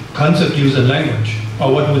between concept use and language,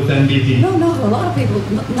 or what would then be the... No, a lot of people,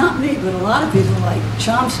 not me, but a lot of people like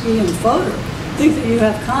Chomsky and Fodor think that you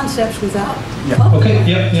have concepts without... Yeah. Okay,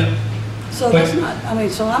 yeah. So that's not, I mean,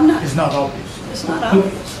 so I'm not... It's not obvious. It's not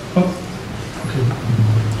obvious. Okay.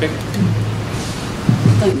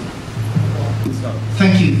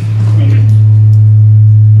 Thank you.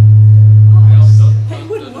 It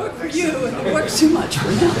wouldn't work for you, and it works too much for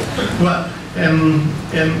me. Well,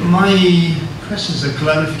 my question is a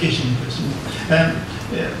clarification question.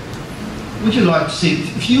 Would you like to say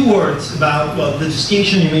a few words about the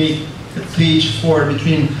distinction you made at page 4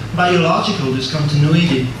 between biological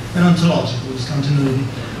discontinuity and ontological discontinuity?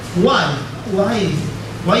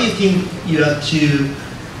 Why you think you have to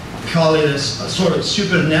call it a sort of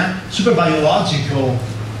super biological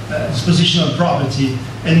disposition of property,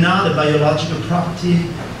 and not a biological property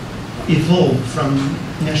evolved from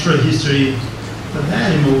natural history of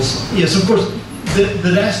animals? Yes, of course,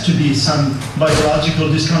 there has to be some biological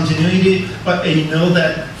discontinuity, but you know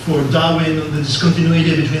that for Darwin, the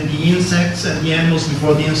discontinuity between the insects and the animals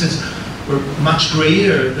before the insects were much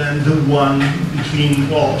greater than the one between,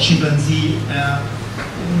 chimpanzee and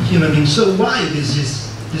human beings. So why this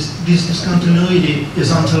discontinuity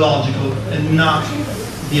is ontological and not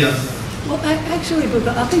the other? Well, actually,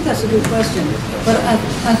 I think that's a good question. But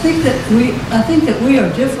I think that we are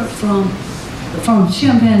different from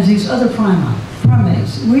chimpanzees, other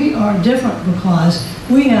primates. We are different because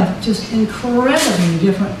we have just incredibly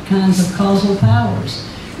different kinds of causal powers.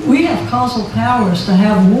 We have causal powers to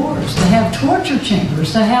have wars, to have torture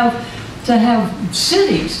chambers, to have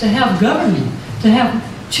cities, to have government, to have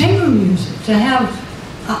chamber music, to have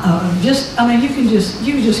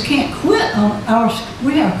you just can't quit on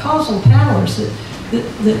we have causal powers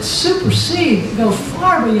that supersede, that go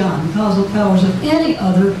far beyond the causal powers of any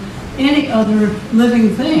other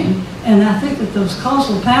living thing. And I think that those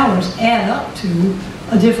causal powers add up to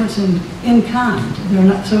a difference in kind.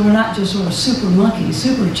 So we're not just sort of super monkeys,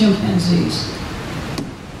 super chimpanzees.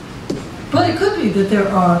 But it could be that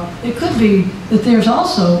there's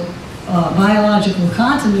also biological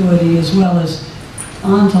continuity as well as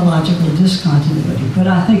ontological discontinuity. But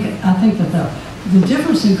I think that the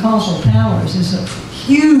difference in causal powers is a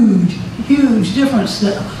huge difference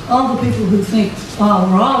that all the people who think,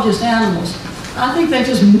 we're all just animals, I think they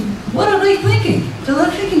just, what are they thinking? So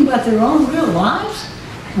they're thinking about their own real lives,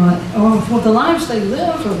 or for the lives they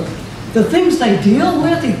live, or the things they deal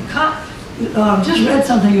with. Just read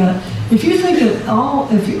something, if you think that all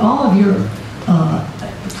of your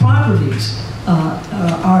properties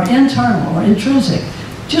are internal or intrinsic,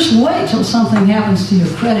 just wait till something happens to your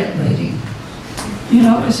credit rating. You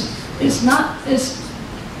know, that's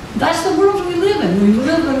the world we live in. We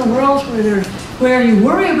live in a world where you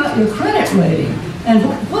worry about your credit rating. And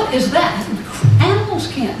what is that? Animals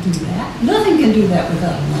can't do that. Nothing can do that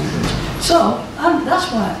without a language. So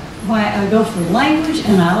that's why I go for language,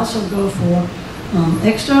 and I also go for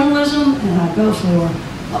externalism, and I go for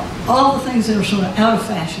all the things that are sort of out of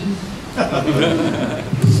fashion.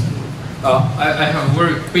 I have a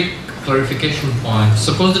very quick clarification point.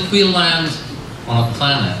 Suppose that we land on a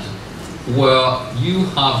planet where you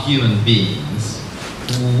have human beings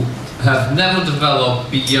who have never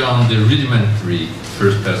developed beyond the rudimentary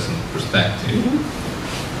first-person perspective.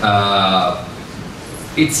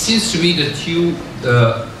 it seems to me that you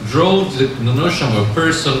draw the notion of a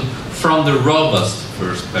person from the robust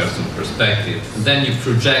first-person perspective, and then you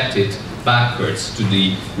project it backwards to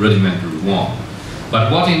the rudimentary one.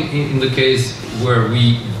 But what in the case where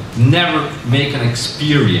we never make an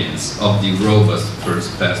experience of the robust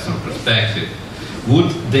first-person perspective, would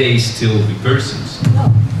they still be persons?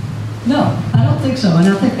 No, I don't think so. And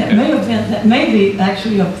I think that may be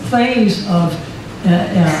actually a phase of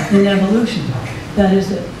in evolution. That is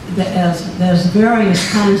that as there's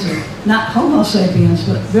various kinds of, not Homo sapiens,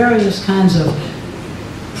 but various kinds of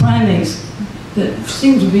primates that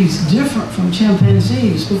seem to be different from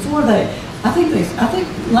chimpanzees. Before I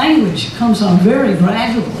think language comes on very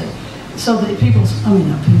gradually, so that animals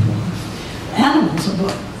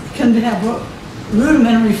can have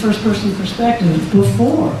rudimentary first-person perspective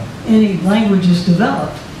before any language is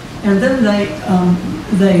developed, and then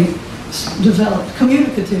they develop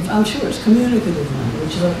communicative. I'm sure it's communicative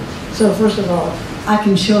language. So first of all, I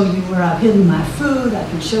can show you where I've hidden my food. I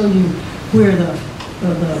can show you where the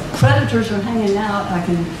predators are hanging out. I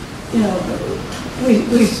can,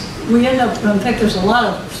 we end up. In fact, there's a lot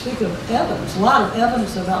of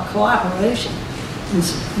evidence about cooperation,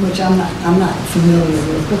 which I'm not familiar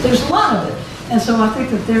with, but there's a lot of it. And so I think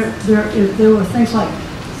that there were things like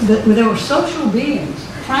that. There were social beings,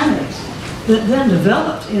 primates, that then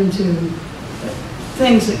developed into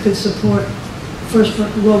things that could support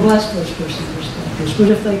robust first-person perspectives. But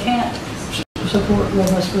if they can't support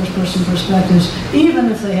robust first-person perspectives, even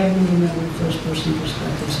if they have rudimentary first-person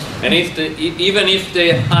perspectives. And even if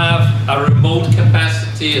they have a remote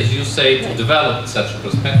capacity, as you say, to develop such a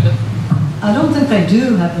perspective? I don't think they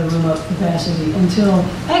do have the remote capacity until,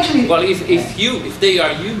 actually... Well, if they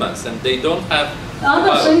are humans and they don't have... I'm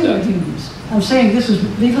not saying they're humans. I'm saying this is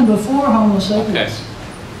even before Homo sapiens. Okay.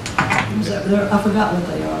 I forgot what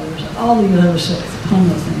they are. There's all the other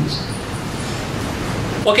Homo things.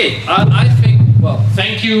 Okay, I think, well,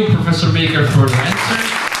 thank you, Professor Baker, for the answer.